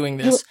struggle at doing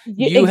this.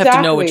 You have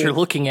to know what you're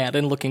looking at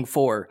and looking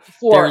for.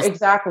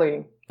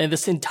 Exactly. And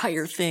this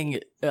entire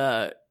thing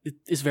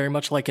is very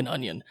much like an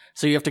onion.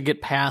 So you have to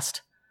get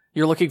past.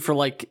 You're looking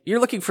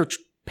for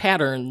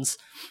patterns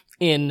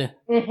in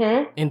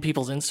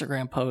people's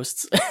Instagram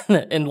posts,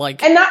 and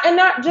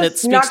not just that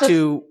speaks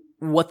to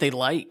what they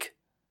like.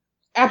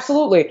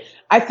 Absolutely.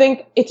 I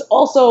think it's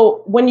also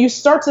when you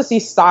start to see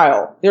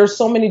style, there's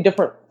so many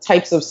different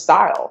types of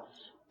style.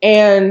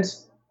 And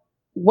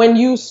when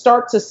you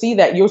start to see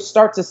that, you'll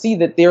start to see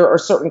that there are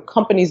certain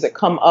companies that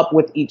come up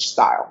with each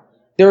style.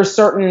 There are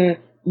certain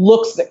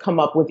looks that come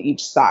up with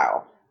each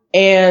style.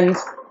 And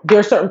there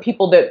are certain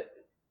people that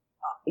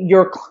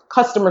your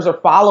customers are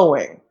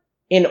following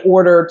in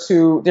order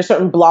to, there's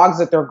certain blogs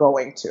that they're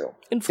going to.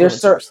 There's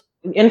certain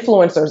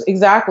influencers,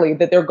 exactly,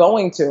 that they're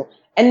going to.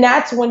 And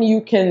that's when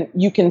you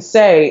can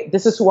say,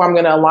 this is who I'm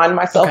going to align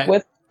myself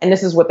with, and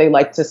this is what they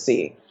like to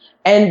see.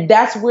 And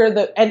that's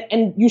where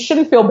and you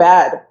shouldn't feel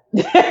bad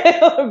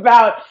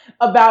about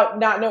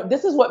not knowing.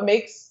 This is what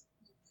makes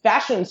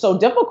fashion so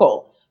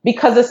difficult,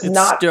 because it's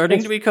not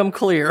starting to become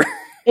clear.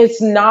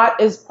 It's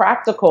not as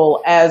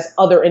practical as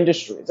other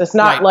industries. It's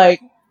not like,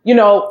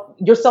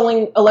 you're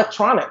selling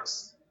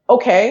electronics.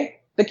 Okay.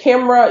 The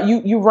camera,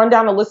 you run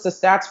down a list of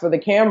stats for the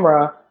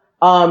camera,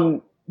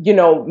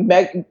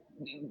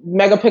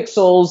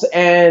 megapixels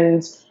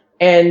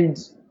and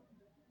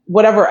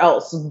whatever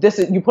else.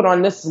 You put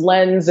on this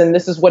lens and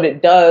this is what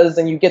it does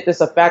and you get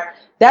this effect.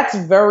 That's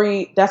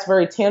very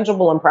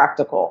tangible and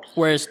practical.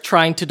 Whereas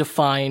trying to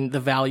define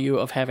the value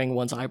of having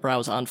one's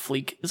eyebrows on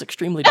fleek is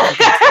extremely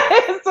difficult.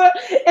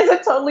 It's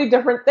a totally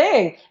different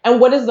thing.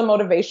 And what is the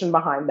motivation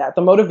behind that?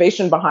 The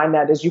motivation behind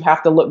that is you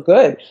have to look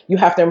good. You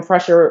have to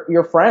impress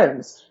your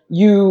friends.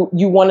 You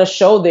want to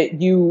show that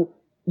you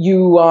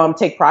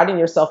take pride in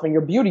yourself and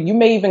your beauty. You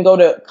may even go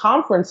to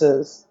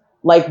conferences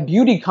like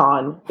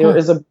BeautyCon. There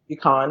is a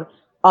BeautyCon,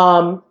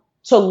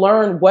 to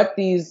learn what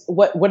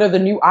are the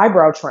new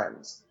eyebrow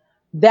trends.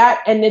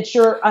 And that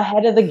you're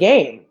ahead of the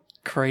game.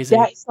 Crazy.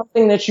 That's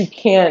something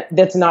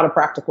that's not a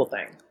practical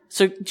thing.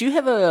 So do you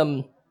have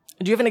an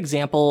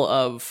example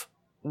of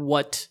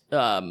what,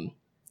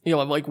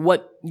 like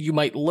what you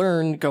might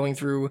learn going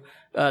through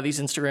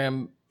these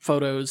Instagram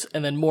photos,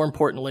 and then more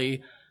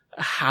importantly,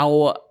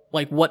 how,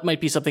 like, what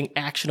might be something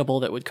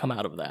actionable that would come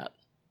out of that?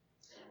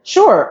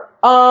 Sure.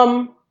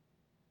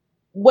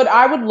 What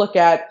I would look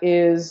at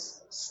is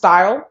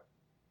style.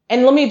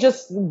 And let me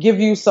just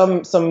give you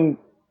some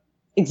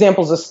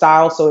examples of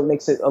style so it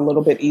makes it a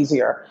little bit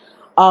easier.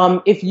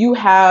 If you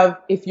have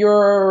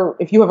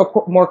a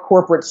more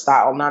corporate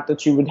style, not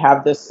that you would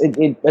have this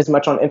as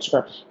much on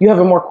Instagram, you have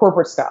a more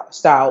corporate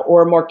style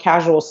or a more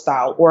casual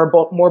style or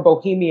a more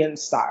bohemian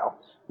style,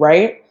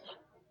 right?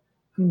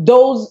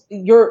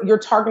 You're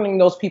targeting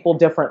those people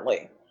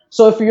differently.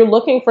 So if you're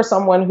looking for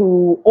someone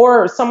who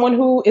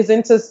is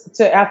into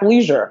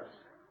athleisure,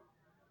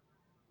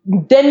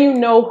 then you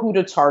know who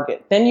to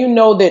target. Then you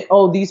know that,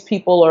 these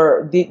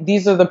people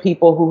these are the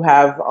people who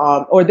have,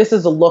 or this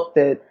is a look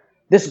that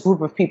this group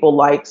of people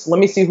likes. Let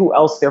me see who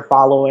else they're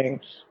following.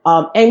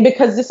 And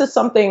because this is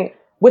something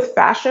with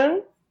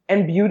fashion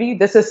and beauty,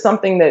 this is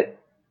something that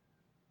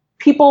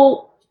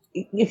people,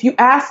 if you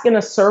ask in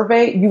a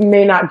survey, you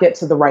may not get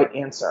to the right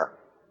answer.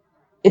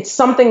 It's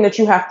something that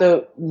you have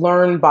to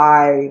learn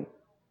by,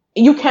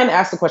 you can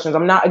ask the questions.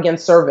 I'm not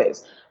against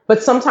surveys.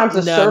 But sometimes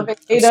survey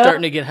data... I'm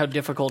starting to get how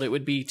difficult it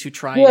would be to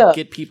try and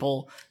get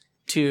people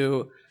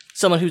to...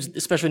 Someone who's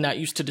especially not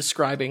used to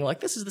describing, like,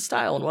 this is the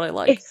style and what I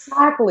like.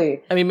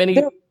 Exactly. I mean,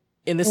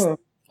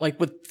 like,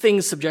 with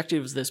things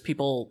subjective as this,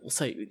 people will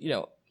say,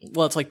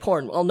 well, it's like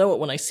porn. I'll know it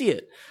when I see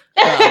it.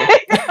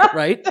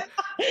 Right?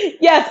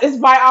 Yes, it's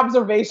by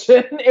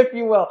observation, if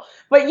you will.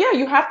 But yeah,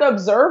 you have to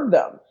observe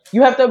them.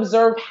 You have to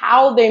observe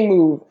how they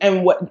move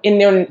and what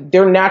in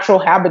their natural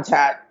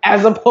habitat,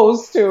 as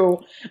opposed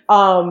to...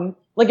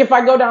 like if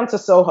I go down to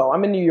Soho,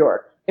 I'm in New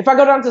York. If I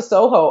go down to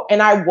Soho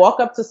and I walk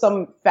up to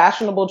some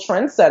fashionable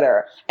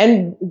trendsetter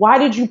and why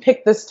did you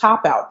pick this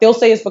top out? They'll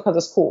say it's because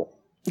it's cool.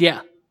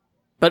 Yeah.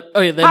 But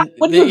you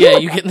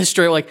get in the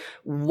straight, like,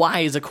 why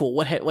is it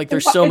cool?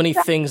 There's so many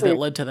things that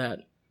led to that.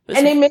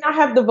 And they may not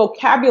have the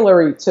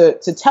vocabulary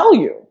to tell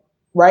you,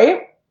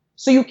 right?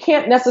 So you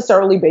can't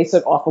necessarily base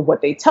it off of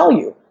what they tell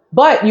you.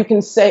 But you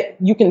can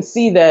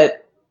see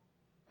that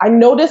I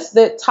noticed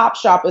that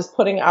Topshop is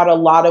putting out a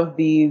lot of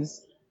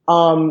these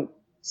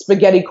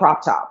spaghetti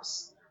crop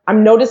tops.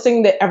 I'm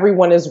noticing that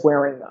everyone is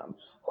wearing them.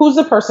 Who's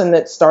the person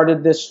that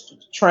started this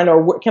trend?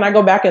 Or can I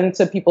go back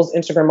into people's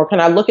Instagram, or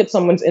can I look at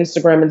someone's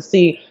Instagram and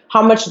see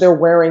how much they're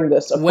wearing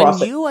this across?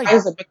 When you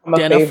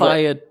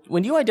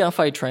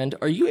identify a trend,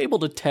 are you able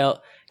to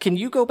tell? Can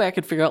you go back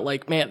and figure out,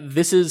 like, man,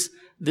 this is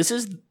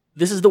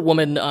the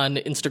woman on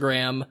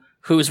Instagram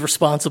who is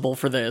responsible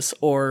for this,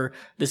 or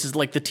this is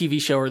like the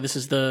TV show, or this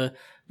is the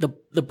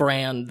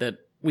brand that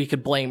we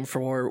could blame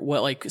for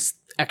what, like,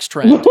 X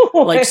trend.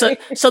 Like,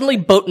 suddenly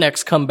boat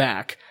necks come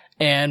back,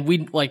 and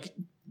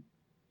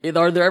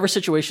are there ever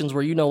situations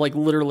where, like,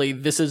 literally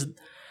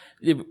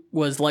it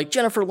was like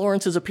Jennifer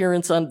Lawrence's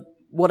appearance on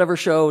whatever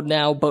show,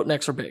 now boat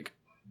necks are big?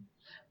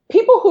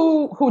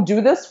 People who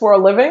do this for a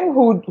living,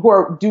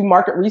 who do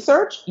market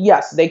research,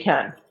 yes, they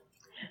can.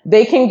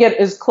 They can get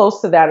as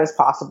close to that as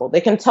possible.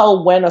 They can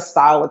tell when a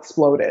style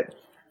exploded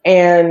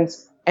and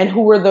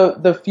who were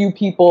the few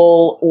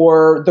people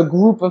or the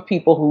group of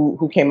people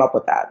who came up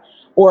with that,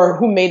 or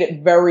who made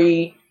it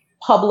very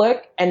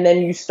public, and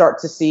then you start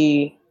to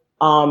see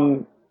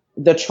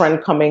the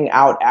trend coming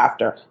out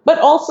after. But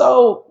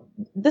also,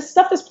 this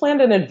stuff is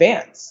planned in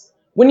advance.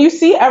 When you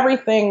see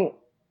everything,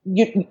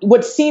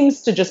 what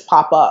seems to just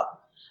pop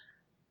up,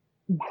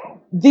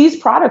 these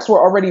products were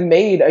already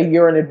made a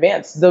year in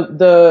advance.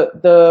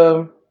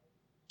 The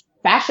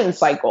fashion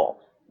cycle,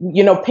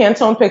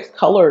 Pantone picks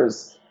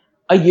colors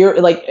a year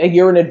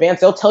in advance.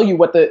 They'll tell you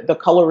what the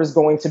color is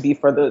going to be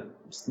for the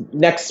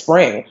next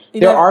spring.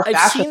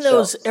 I've seen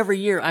those every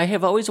year. I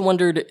have always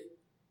wondered,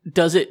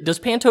 does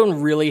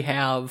Pantone really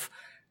have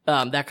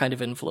that kind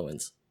of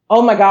influence?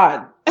 Oh my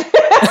God.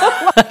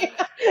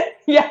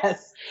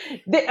 Yes.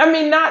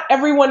 Not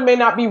everyone may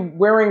not be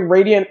wearing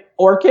Radiant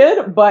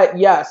Orchid, but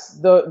yes,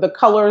 the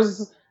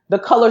colors,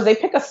 they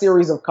pick a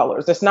series of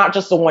colors. It's not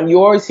just the one.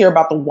 You always hear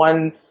about the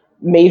one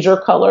major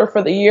color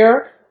for the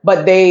year,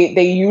 but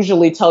they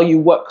usually tell you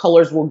what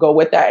colors will go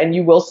with that. And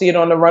you will see it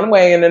on the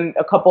runway, and then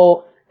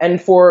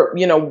and for,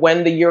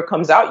 when the year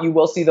comes out, you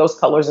will see those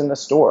colors in the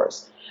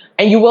stores,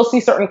 and you will see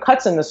certain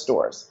cuts in the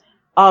stores.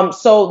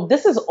 So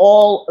this is a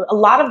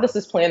lot of this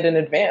is planned in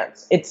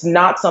advance. It's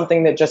not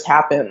something that just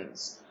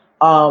happens,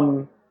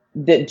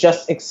 that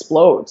just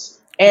explodes.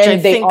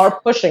 And they are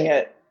pushing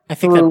it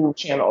through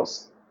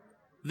channels.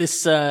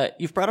 This,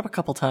 you've brought up a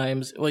couple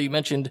times. Well, you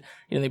mentioned,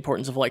 the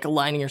importance of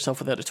aligning yourself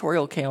with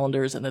editorial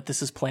calendars, and that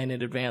this is planned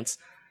in advance.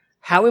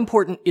 How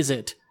important is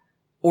it?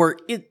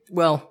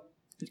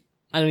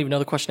 I don't even know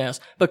the question to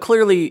ask, but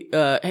clearly,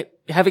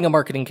 having a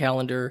marketing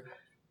calendar,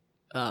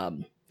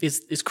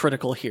 is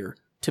critical here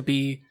to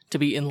be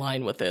in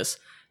line with this.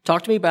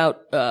 Talk to me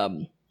about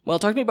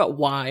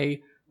why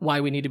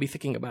we need to be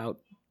thinking about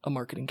a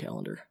marketing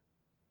calendar.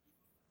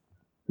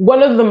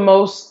 One of the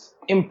most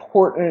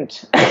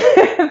important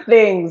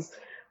things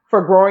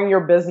for growing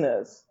your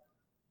business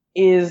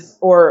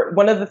or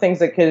one of the things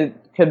that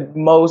could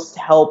most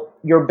help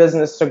your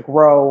business to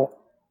grow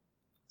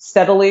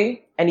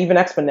steadily and even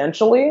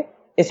exponentially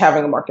is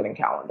having a marketing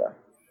calendar.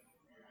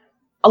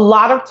 A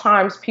lot of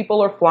times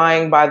people are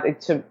flying by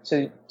to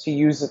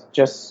use it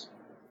just,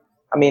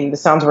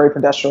 this sounds very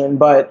pedestrian,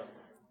 but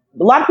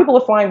a lot of people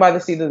are flying by the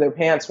seat of their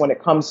pants when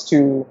it comes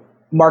to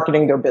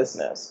marketing their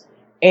business.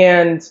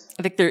 And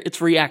I think it's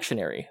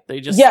reactionary.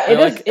 They just,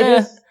 it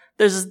is.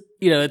 There's,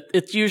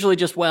 it's usually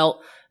just,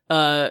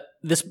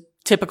 this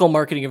typical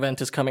marketing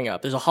event is coming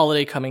up. There's a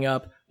holiday coming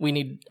up. We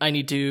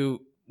need to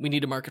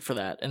market for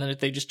that. And then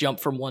they just jump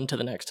from one to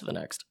the next to the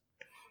next.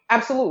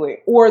 Absolutely.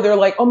 Or they're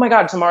like, oh my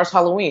God, tomorrow's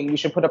Halloween. We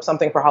should put up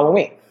something for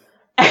Halloween.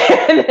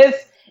 And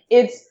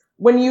it's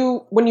when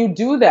you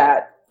do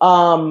that,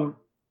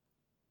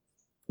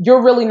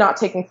 you're really not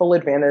taking full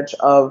advantage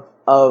of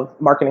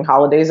marketing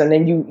holidays. And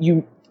then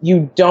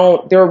you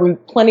don't, there will be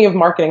plenty of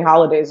marketing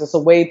holidays. It's a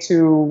way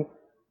to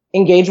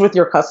engage with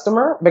your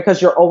customer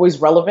because you're always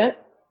relevant.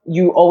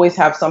 You always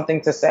have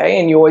something to say,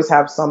 and you always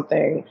have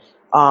something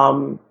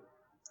to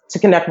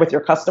connect with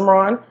your customer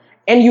on.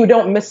 And you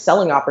don't miss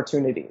selling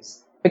opportunities.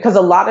 Because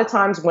a lot of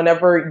times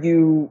whenever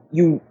you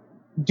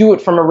do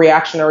it from a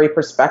reactionary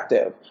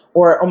perspective,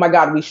 or, oh my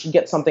God, we should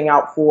get something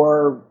out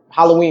for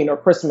Halloween or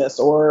Christmas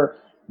or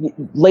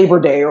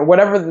Labor Day or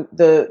whatever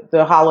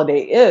the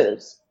holiday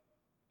is,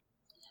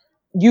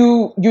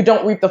 you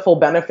don't reap the full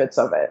benefits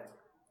of it.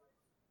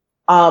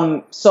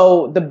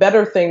 So the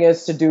better thing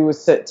is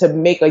to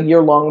make a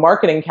year-long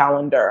marketing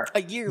calendar.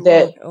 A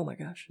year-long? Oh my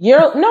gosh. I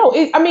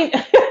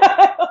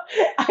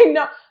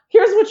know.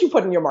 Here's what you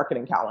put in your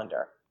marketing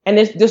calendar. And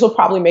this will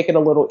probably make it a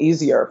little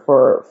easier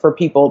for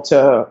people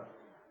to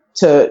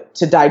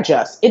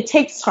digest. It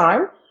takes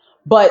time,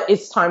 but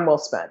it's time well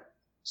spent.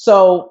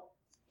 So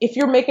if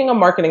you're making a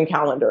marketing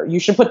calendar, you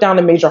should put down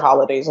the major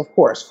holidays, of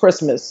course,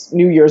 Christmas,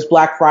 New Year's,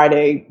 Black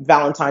Friday,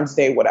 Valentine's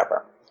Day,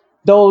 whatever.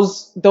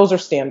 Those are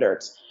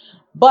standards.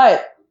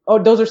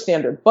 Those are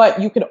standard.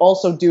 But you could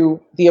also do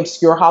the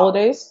obscure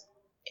holidays,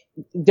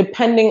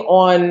 depending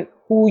on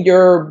who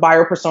your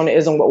buyer persona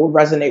is and what will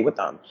resonate with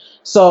them.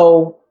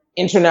 So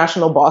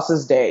International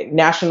Bosses Day,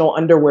 National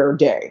Underwear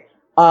Day,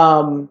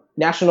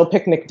 National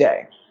Picnic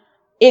Day.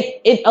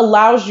 It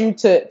allows you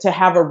to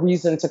have a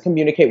reason to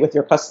communicate with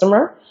your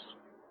customer,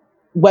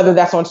 whether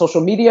that's on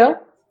social media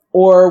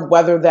or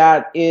whether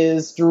that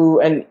is through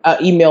an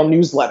email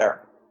newsletter.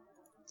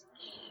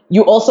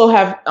 You also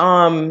have,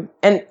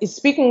 and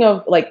speaking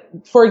of,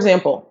 for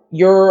example,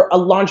 you're a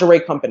lingerie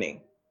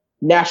company.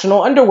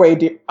 National Underwear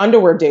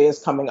Day is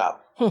coming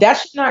up. That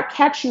should not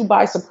catch you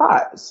by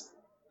surprise,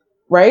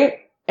 right?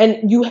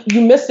 And you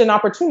missed an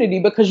opportunity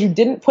because you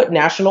didn't put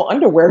National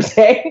Underwear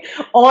Day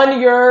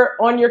on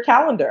your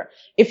calendar.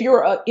 If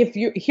you're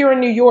here in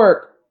New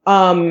York,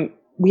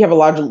 we have a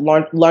lot of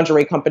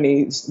lingerie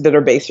companies that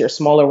are based here,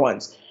 smaller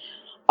ones.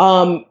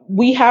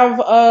 We have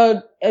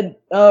a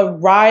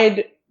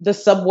ride the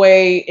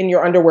subway in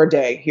your underwear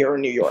day here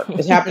in New York.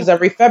 It happens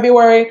every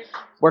February.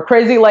 We're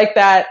crazy like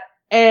that.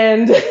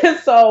 And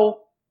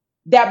so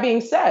that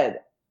being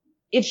said,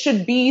 it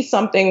should be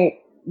something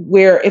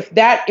where if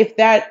that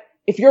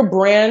if your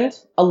brand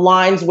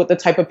aligns with the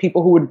type of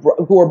people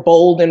who are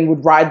bold and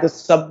would ride the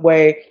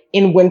subway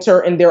in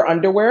winter in their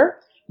underwear,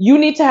 you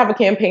need to have a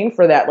campaign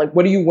for that. Like,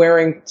 what are you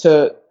wearing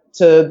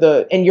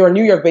and you're a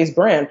New York based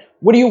brand.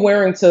 What are you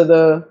wearing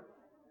to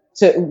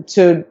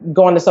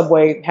go on the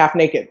subway half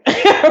naked,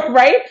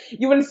 right?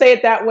 You wouldn't say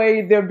it that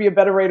way. There'd be a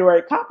better way to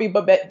write copy,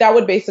 but that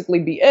would basically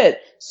be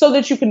it, so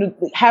that you can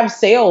have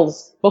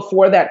sales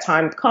before that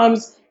time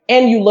comes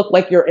and you look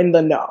like you're in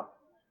the know,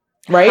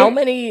 right? How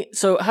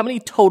many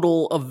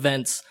total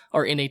events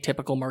are in a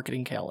typical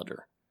marketing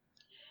calendar?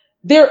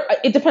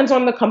 It depends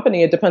on the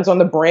company, it depends on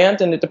the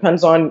brand, and it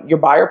depends on your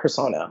buyer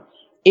persona.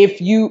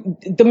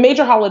 The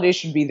major holidays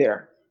should be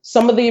there.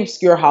 Some of the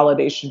obscure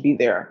holidays should be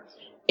there.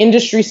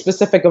 Industry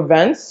specific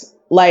events,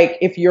 like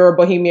if you're a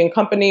Bohemian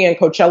company and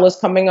Coachella's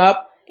coming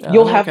up,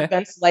 you'll have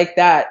events like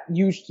that.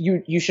 You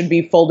should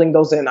be folding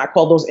those in. I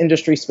call those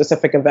industry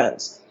specific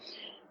events.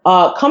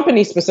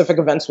 Company specific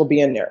events will be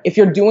in there. If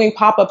you're doing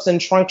pop-ups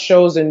and trunk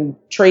shows and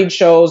trade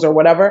shows or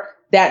whatever,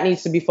 that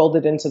needs to be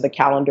folded into the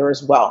calendar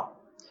as well.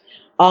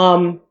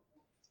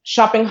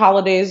 Shopping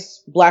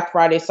holidays, Black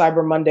Friday,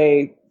 Cyber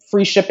Monday,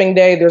 free shipping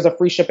day. There's a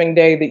free shipping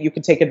day that you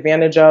can take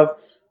advantage of.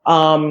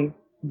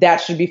 That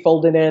should be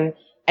folded in.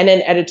 And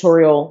then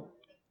editorial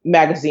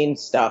magazine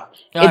stuff.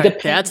 It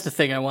depends. That's the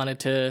thing I wanted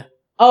to.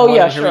 Oh,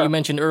 yeah, sure. You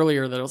mentioned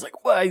earlier that I was like,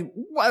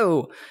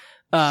 whoa.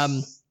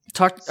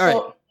 Talk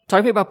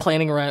to me about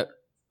planning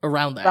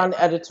around that. Around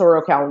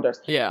editorial calendars.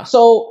 Yeah.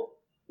 So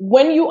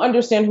when you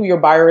understand who your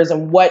buyer is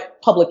and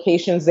what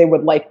publications they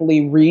would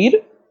likely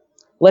read,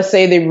 let's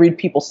say they read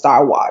People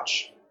Style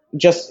Watch,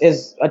 just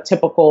as a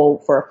typical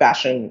for a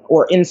fashion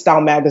or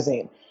in-style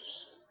magazine.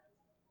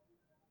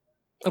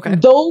 Okay.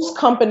 Those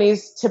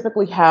companies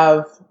typically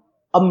have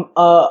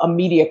a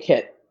media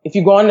kit. If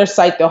you go on their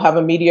site, they'll have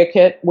a media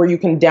kit where you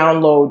can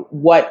download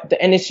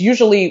and it's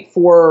usually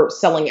for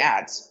selling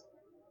ads.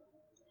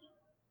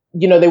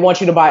 You know, they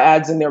want you to buy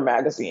ads in their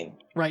magazine.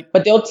 Right.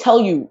 But they'll tell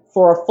you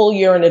for a full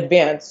year in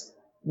advance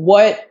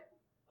what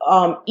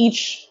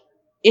each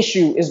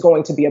issue is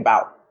going to be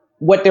about,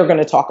 what they're going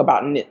to talk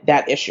about in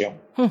that issue.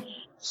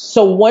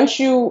 So once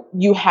you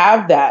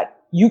have that,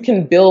 you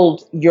can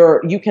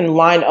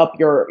line up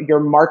your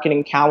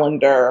marketing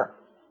calendar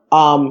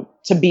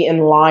to be in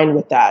line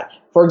with that.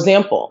 For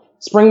example,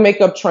 Spring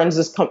Makeup Trends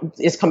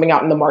is coming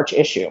out in the March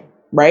issue,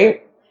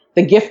 right?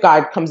 The gift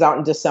guide comes out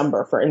in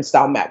December for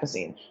InStyle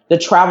magazine. The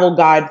travel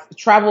guide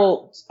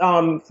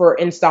for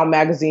InStyle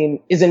magazine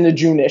is in the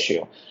June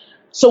issue.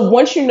 So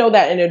once you know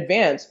that in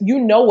advance, you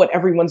know what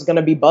everyone's going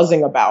to be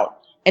buzzing about.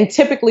 And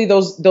typically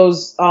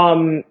those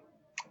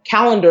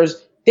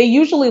calendars, they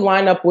usually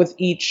line up with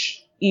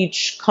each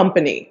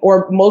company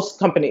or most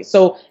companies.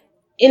 So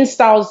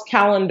InStyle's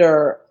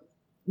calendar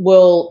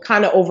will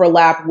kind of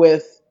overlap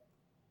with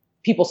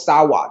People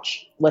Style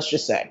Watch, let's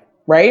just say,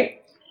 right?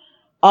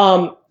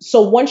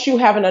 So once you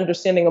have an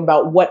understanding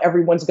about what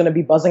everyone's going to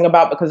be buzzing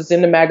about, because it's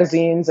in the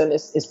magazines and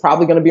it's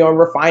probably going to be on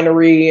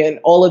Refinery and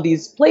all of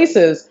these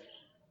places,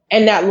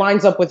 and that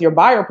lines up with your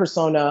buyer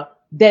persona,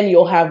 then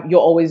you'll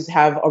always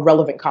have a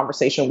relevant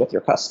conversation with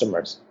your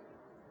customers.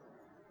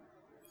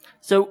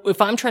 So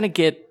if I'm trying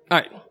to all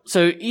right,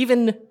 so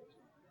even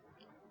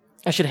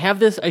I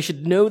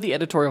should know the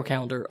editorial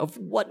calendar of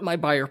what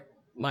my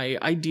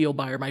ideal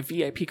buyer, my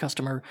VIP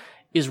customer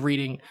is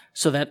reading,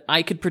 so that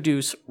I could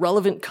produce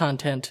relevant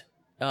content,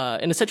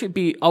 and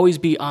essentially always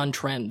be on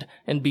trend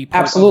and be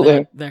part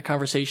of that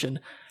conversation.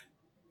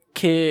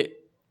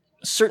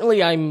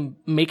 Certainly I'm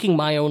making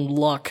my own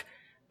luck,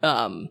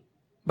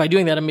 by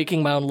doing that, I'm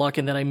making my own luck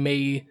in that I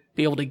may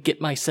be able to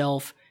get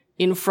myself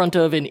in front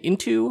of and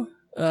into,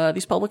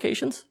 these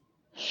publications.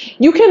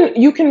 You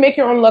can make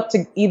your own luck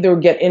to either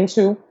get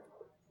into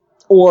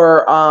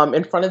or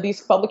in front of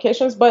these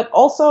publications, but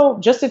also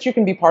just that you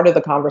can be part of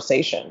the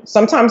conversation.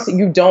 Sometimes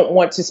you don't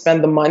want to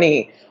spend the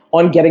money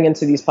on getting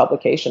into these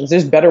publications.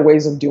 There's better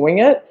ways of doing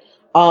it,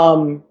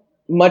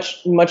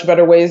 much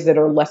better ways that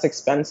are less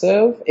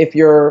expensive.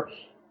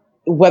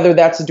 Whether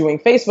that's doing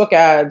Facebook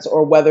ads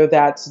or whether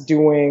that's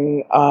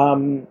doing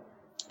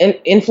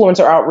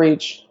influencer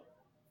outreach,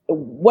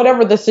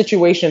 whatever the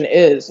situation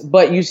is,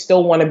 but you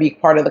still want to be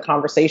part of the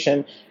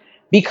conversation.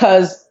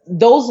 Because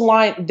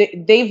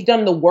they've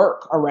done the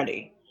work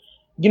already.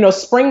 You know,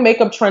 Spring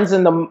Makeup Trends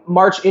in the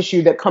March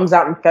issue that comes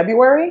out in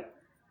February.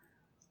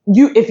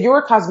 If you're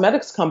a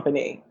cosmetics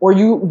company or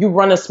you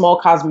run a small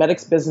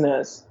cosmetics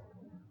business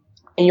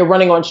and you're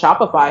running on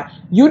Shopify,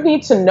 you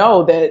need to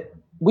know that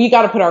we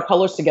got to put our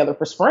colors together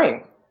for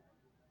spring.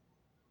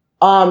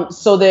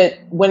 So that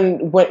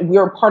when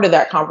we're part of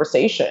that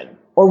conversation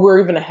or we're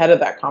even ahead of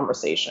that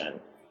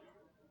conversation.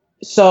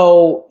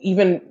 So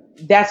even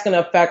that's going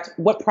to affect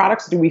what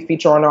products do we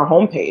feature on our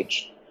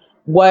homepage?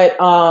 What,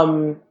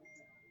 are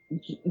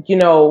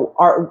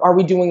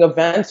we doing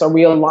events? Are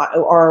we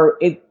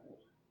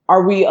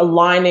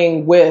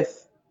aligning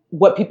with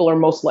what people are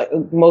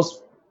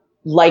most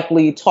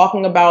likely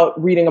talking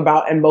about, reading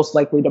about, and most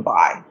likely to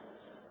buy?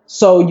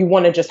 So you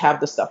want to just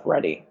have the stuff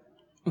ready.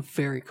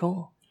 Very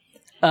cool.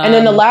 And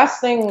then the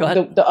last thing,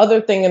 the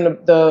other thing, and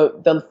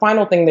the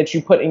final thing that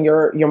you put in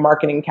your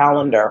marketing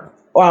calendar,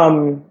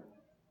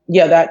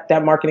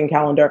 that marketing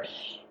calendar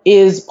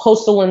is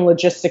postal and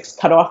logistics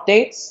cutoff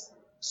dates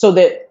so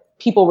that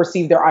people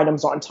receive their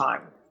items on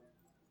time.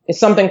 It's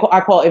something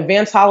I call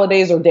advanced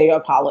holidays or day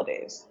of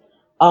holidays.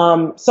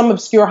 Some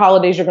obscure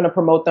holidays, you're going to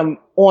promote them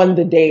on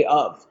the day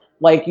of.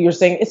 Like you're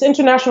saying, it's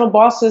International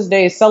Bosses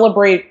Day,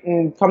 celebrate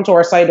and come to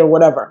our site or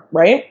whatever,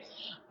 right?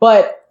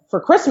 But for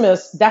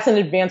Christmas, that's an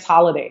advanced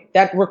holiday.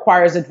 That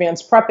requires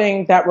advanced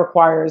prepping. That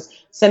requires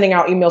sending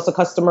out emails to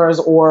customers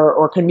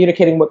or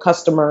communicating with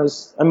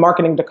customers and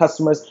marketing to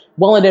customers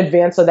well in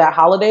advance of that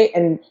holiday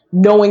and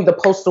knowing the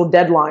postal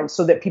deadline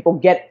so that people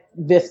get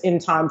this in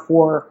time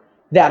for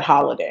that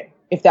holiday,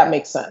 if that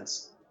makes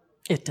sense.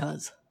 It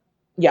does.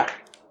 Yeah.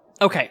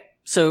 Okay.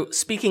 So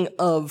speaking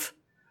of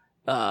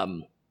buyer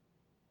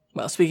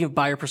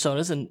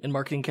personas and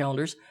marketing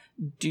calendars,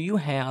 do you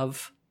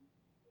have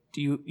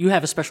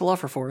a special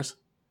offer for us?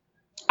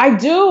 I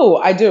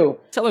do.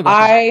 Tell me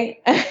about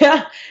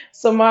that.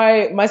 So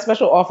my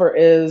special offer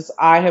is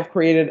I have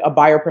created a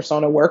buyer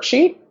persona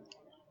worksheet,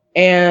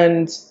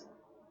 and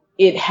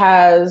it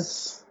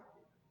has,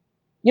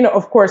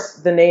 of course,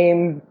 the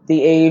name,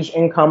 the age,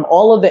 income,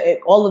 all of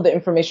the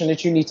information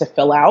that you need to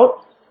fill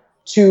out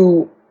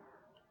to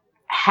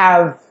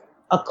have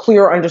a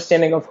clear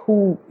understanding of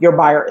who your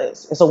buyer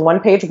is. It's a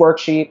one-page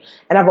worksheet,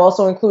 and I've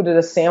also included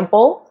a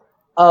sample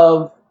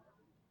of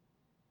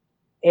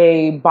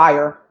a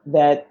buyer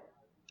that,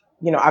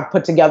 I've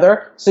put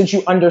together so that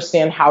you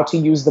understand how to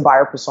use the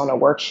buyer persona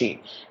worksheet.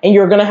 And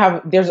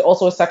there's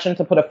also a section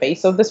to put a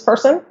face of this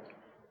person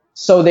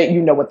so that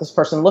you know what this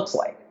person looks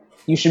like.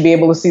 You should be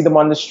able to see them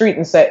on the street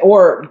and say,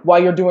 or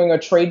while you're doing a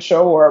trade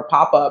show or a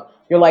pop-up,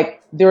 you're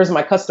like, there's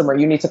my customer.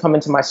 You need to come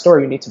into my store.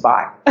 You need to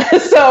buy.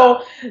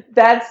 So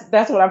that's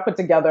what I put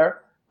together.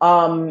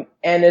 And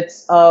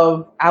it's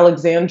of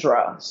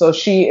Alexandra. So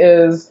she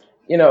is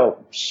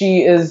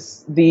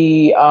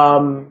the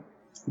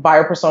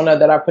buyer persona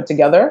that I put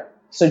together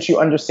so that you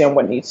understand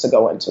what needs to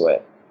go into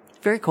it.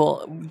 Very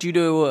cool. Do you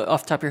know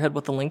off the top of your head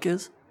what the link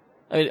is?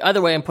 I mean,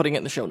 either way, I'm putting it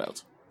in the show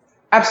notes.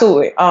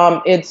 Absolutely.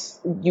 It's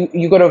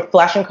you go to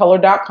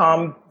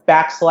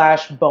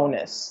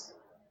flashandcolor.com/bonus.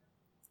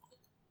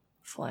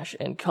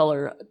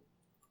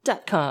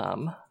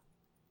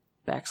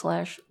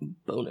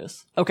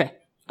 flashandcolor.com/bonus. Okay.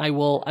 I'm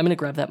going to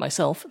grab that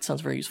myself. It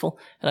sounds very useful.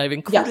 And I've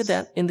included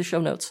that in the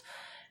show notes.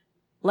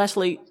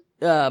 Lastly,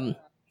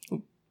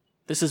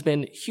 this has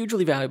been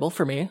hugely valuable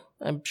for me.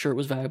 I'm sure it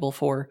was valuable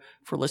for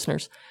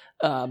listeners.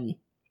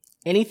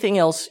 Anything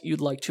else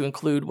you'd like to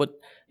include?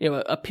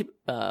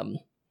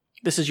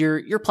 This is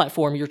your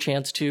platform, your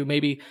chance to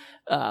maybe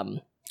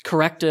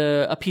correct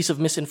a piece of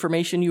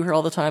misinformation you hear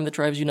all the time that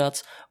drives you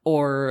nuts,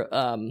 or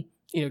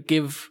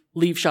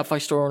leave Shopify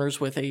store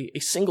owners with a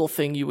single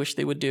thing you wish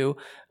they would do.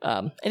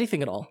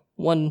 Anything at all.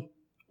 One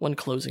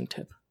closing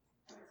tip.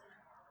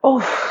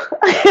 Oh,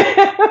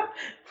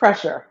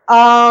 pressure.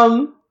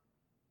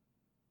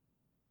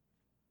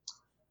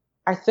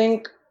 I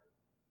think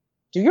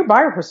do your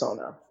buyer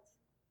persona.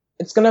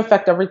 It's going to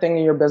affect everything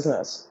in your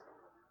business.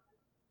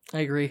 I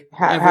agree.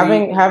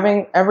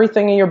 Having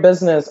everything in your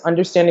business,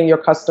 understanding your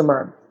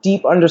customer,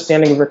 deep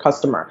understanding of your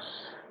customer.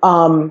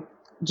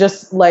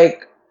 Just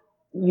like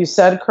you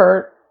said,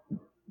 Kurt,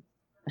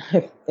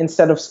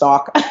 instead of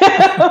stock,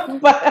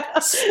 but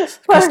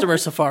customer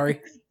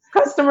safari.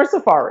 Customer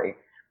safari.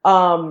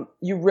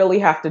 You really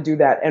have to do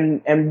that,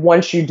 and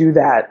once you do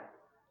that,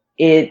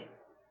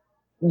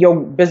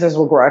 your business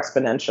will grow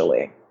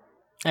exponentially.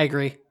 I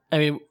agree. I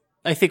mean,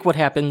 I think what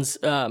happens,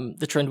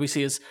 the trend we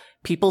see is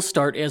people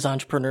start as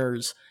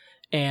entrepreneurs,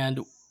 and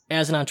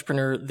as an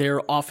entrepreneur,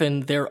 they're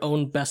often their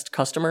own best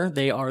customer.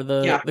 They are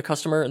the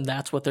customer, and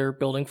that's what they're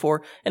building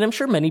for. And I'm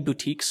sure many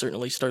boutiques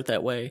certainly start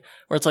that way,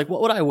 where it's like,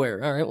 what would I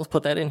wear? All right, let's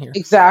put that in here.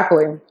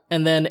 Exactly.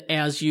 And then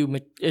as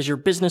your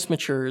business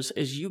matures,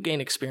 as you gain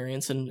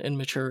experience and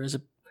mature,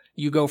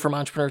 you go from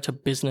entrepreneur to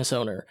business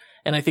owner.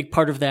 And I think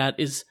part of that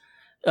is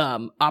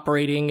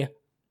operating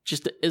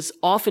just as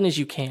often as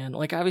you can.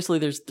 Like, obviously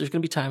there's going to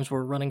be times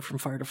where we're running from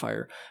fire to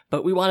fire,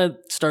 but we want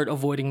to start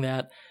avoiding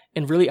that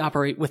and really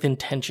operate with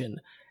intention.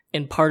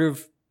 And part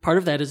of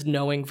that is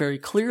knowing very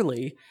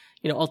clearly,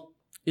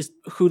 is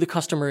who the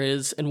customer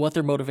is and what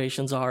their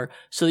motivations are,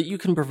 so that you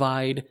can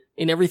provide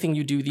in everything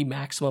you do the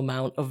maximum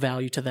amount of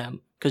value to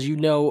them. Because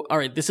all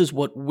right, this is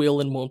what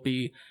will and won't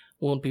be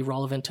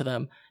relevant to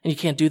them. And you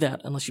can't do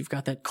that unless you've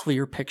got that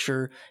clear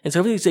picture. And so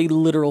everything's a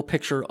literal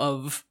picture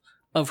of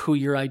who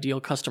your ideal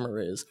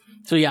customer is.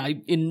 So yeah,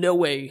 in no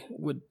way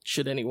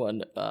should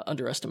anyone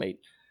underestimate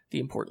the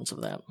importance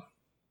of that.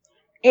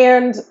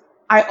 And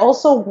I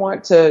also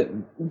want to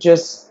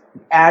just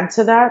add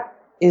to that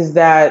is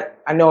that,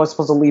 I know I was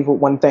supposed to leave with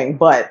one thing,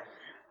 but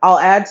I'll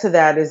add to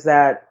that is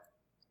that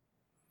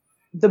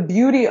the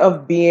beauty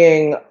of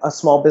being a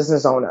small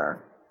business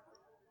owner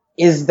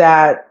is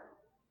that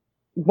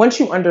once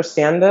you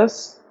understand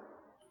this,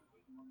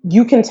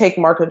 you can take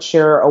market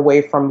share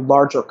away from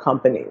larger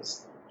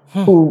companies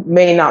who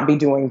may not be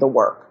doing the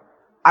work.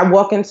 I've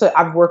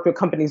worked with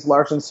companies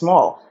large and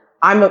small.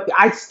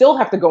 I still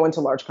have to go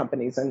into large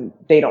companies and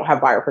they don't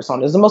have buyer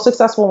personas. The most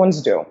successful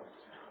ones do.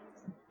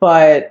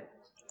 But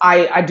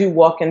I do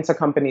walk into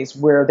companies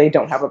where they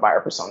don't have a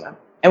buyer persona.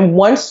 And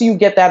once you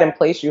get that in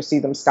place, you'll see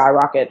them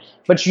skyrocket.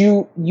 But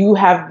you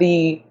have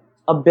the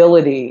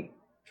ability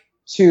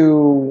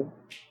to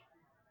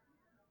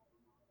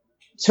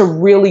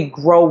really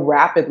grow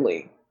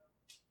rapidly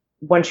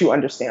once you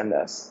understand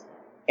this.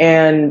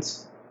 And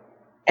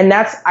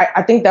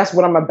I think that's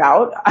what I'm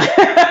about.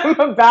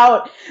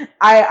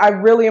 I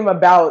really am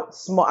about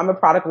small. I'm a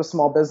product of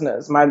small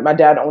business. My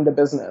dad owned a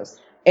business,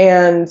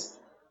 and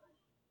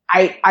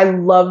I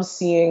love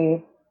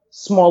seeing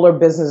smaller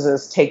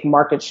businesses take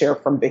market share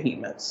from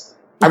behemoths.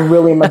 I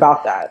really am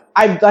about that.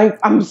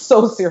 I'm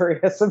so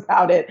serious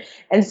about it.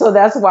 And so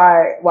that's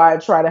why I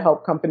try to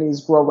help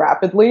companies grow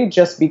rapidly,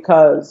 just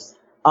because,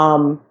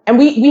 and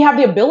we have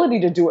the ability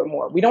to do it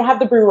more. We don't have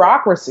the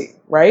bureaucracy,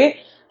 right?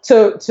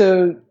 This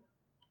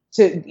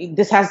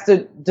has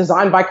to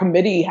design by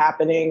committee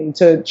happening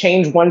to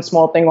change one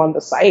small thing on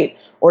the site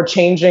or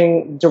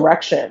changing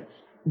direction.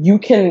 You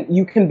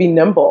can be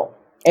nimble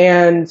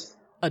and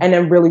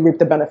then really reap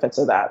the benefits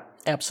of that.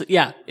 Absolutely.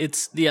 Yeah.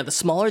 The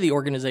smaller the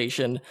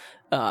organization,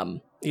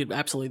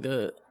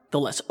 absolutely the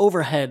less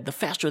overhead, the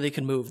faster they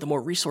can move, the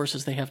more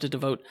resources they have to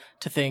devote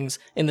to things,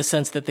 in the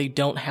sense that they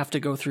don't have to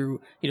go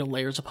through,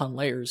 layers upon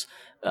layers.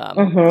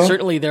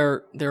 Certainly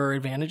there are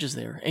advantages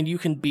there, and you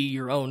can be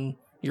your own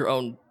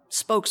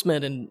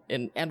spokesman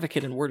and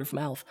advocate in word of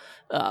mouth.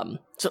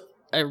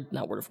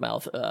 Not word of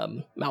mouth,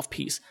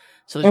 mouthpiece.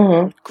 So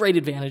there's great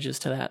advantages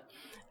to that.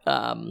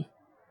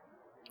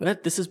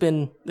 But this has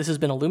been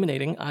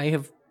illuminating.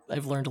 I've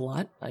learned a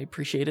lot. I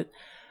appreciate it.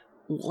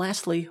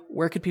 Lastly,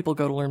 where could people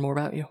go to learn more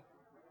about you?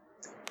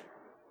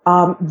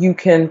 You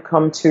can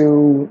come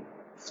to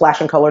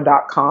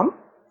flashandcolor.com,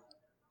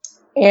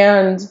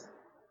 and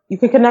you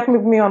can connect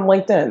with me on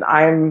LinkedIn.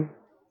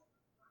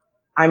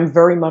 I'm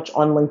very much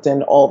on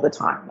LinkedIn all the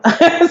time.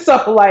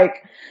 So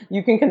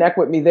you can connect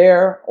with me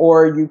there,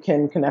 or you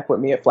can connect with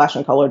me at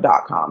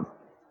flashandcolor.com.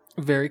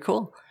 Very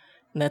cool.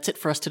 And that's it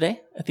for us today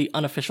at the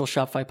Unofficial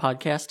Shopify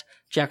Podcast.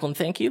 Jacqueline,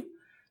 thank you.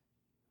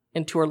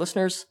 And to our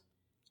listeners,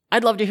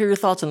 I'd love to hear your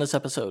thoughts on this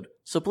episode.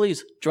 So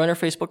please join our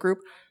Facebook group,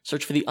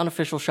 search for the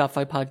Unofficial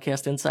Shopify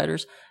Podcast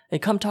Insiders,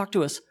 and come talk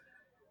to us.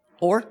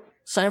 Or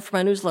sign up for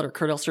my newsletter,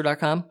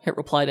 kurtelster.com. Hit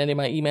reply to any of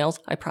my emails.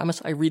 I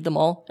promise I read them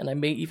all, and I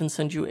may even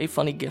send you a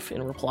funny GIF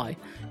in reply.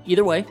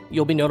 Either way,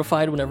 you'll be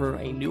notified whenever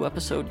a new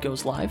episode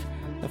goes live.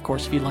 Of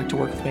course, if you'd like to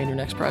work with me on your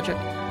next project,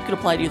 you can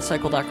apply to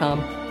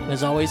youthcycle.com. And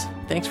as always,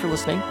 thanks for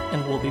listening,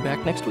 and we'll be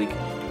back next week.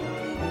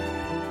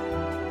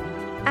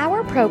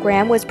 Our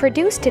program was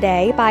produced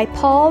today by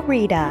Paul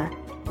Rita.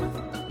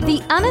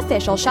 The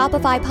Unofficial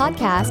Shopify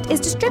Podcast is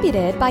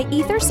distributed by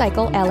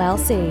EtherCycle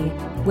LLC.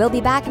 We'll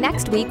be back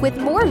next week with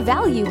more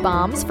value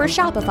bombs for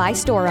Shopify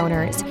store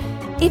owners.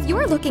 If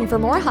you're looking for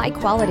more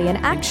high-quality and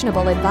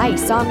actionable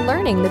advice on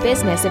learning the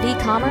business of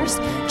e-commerce,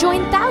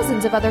 join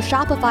thousands of other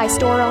Shopify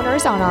store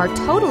owners on our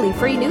totally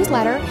free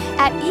newsletter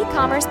at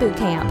e-commerce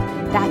bootcamp.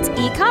 That's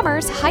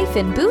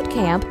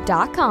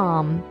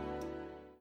e-commerce-bootcamp.com.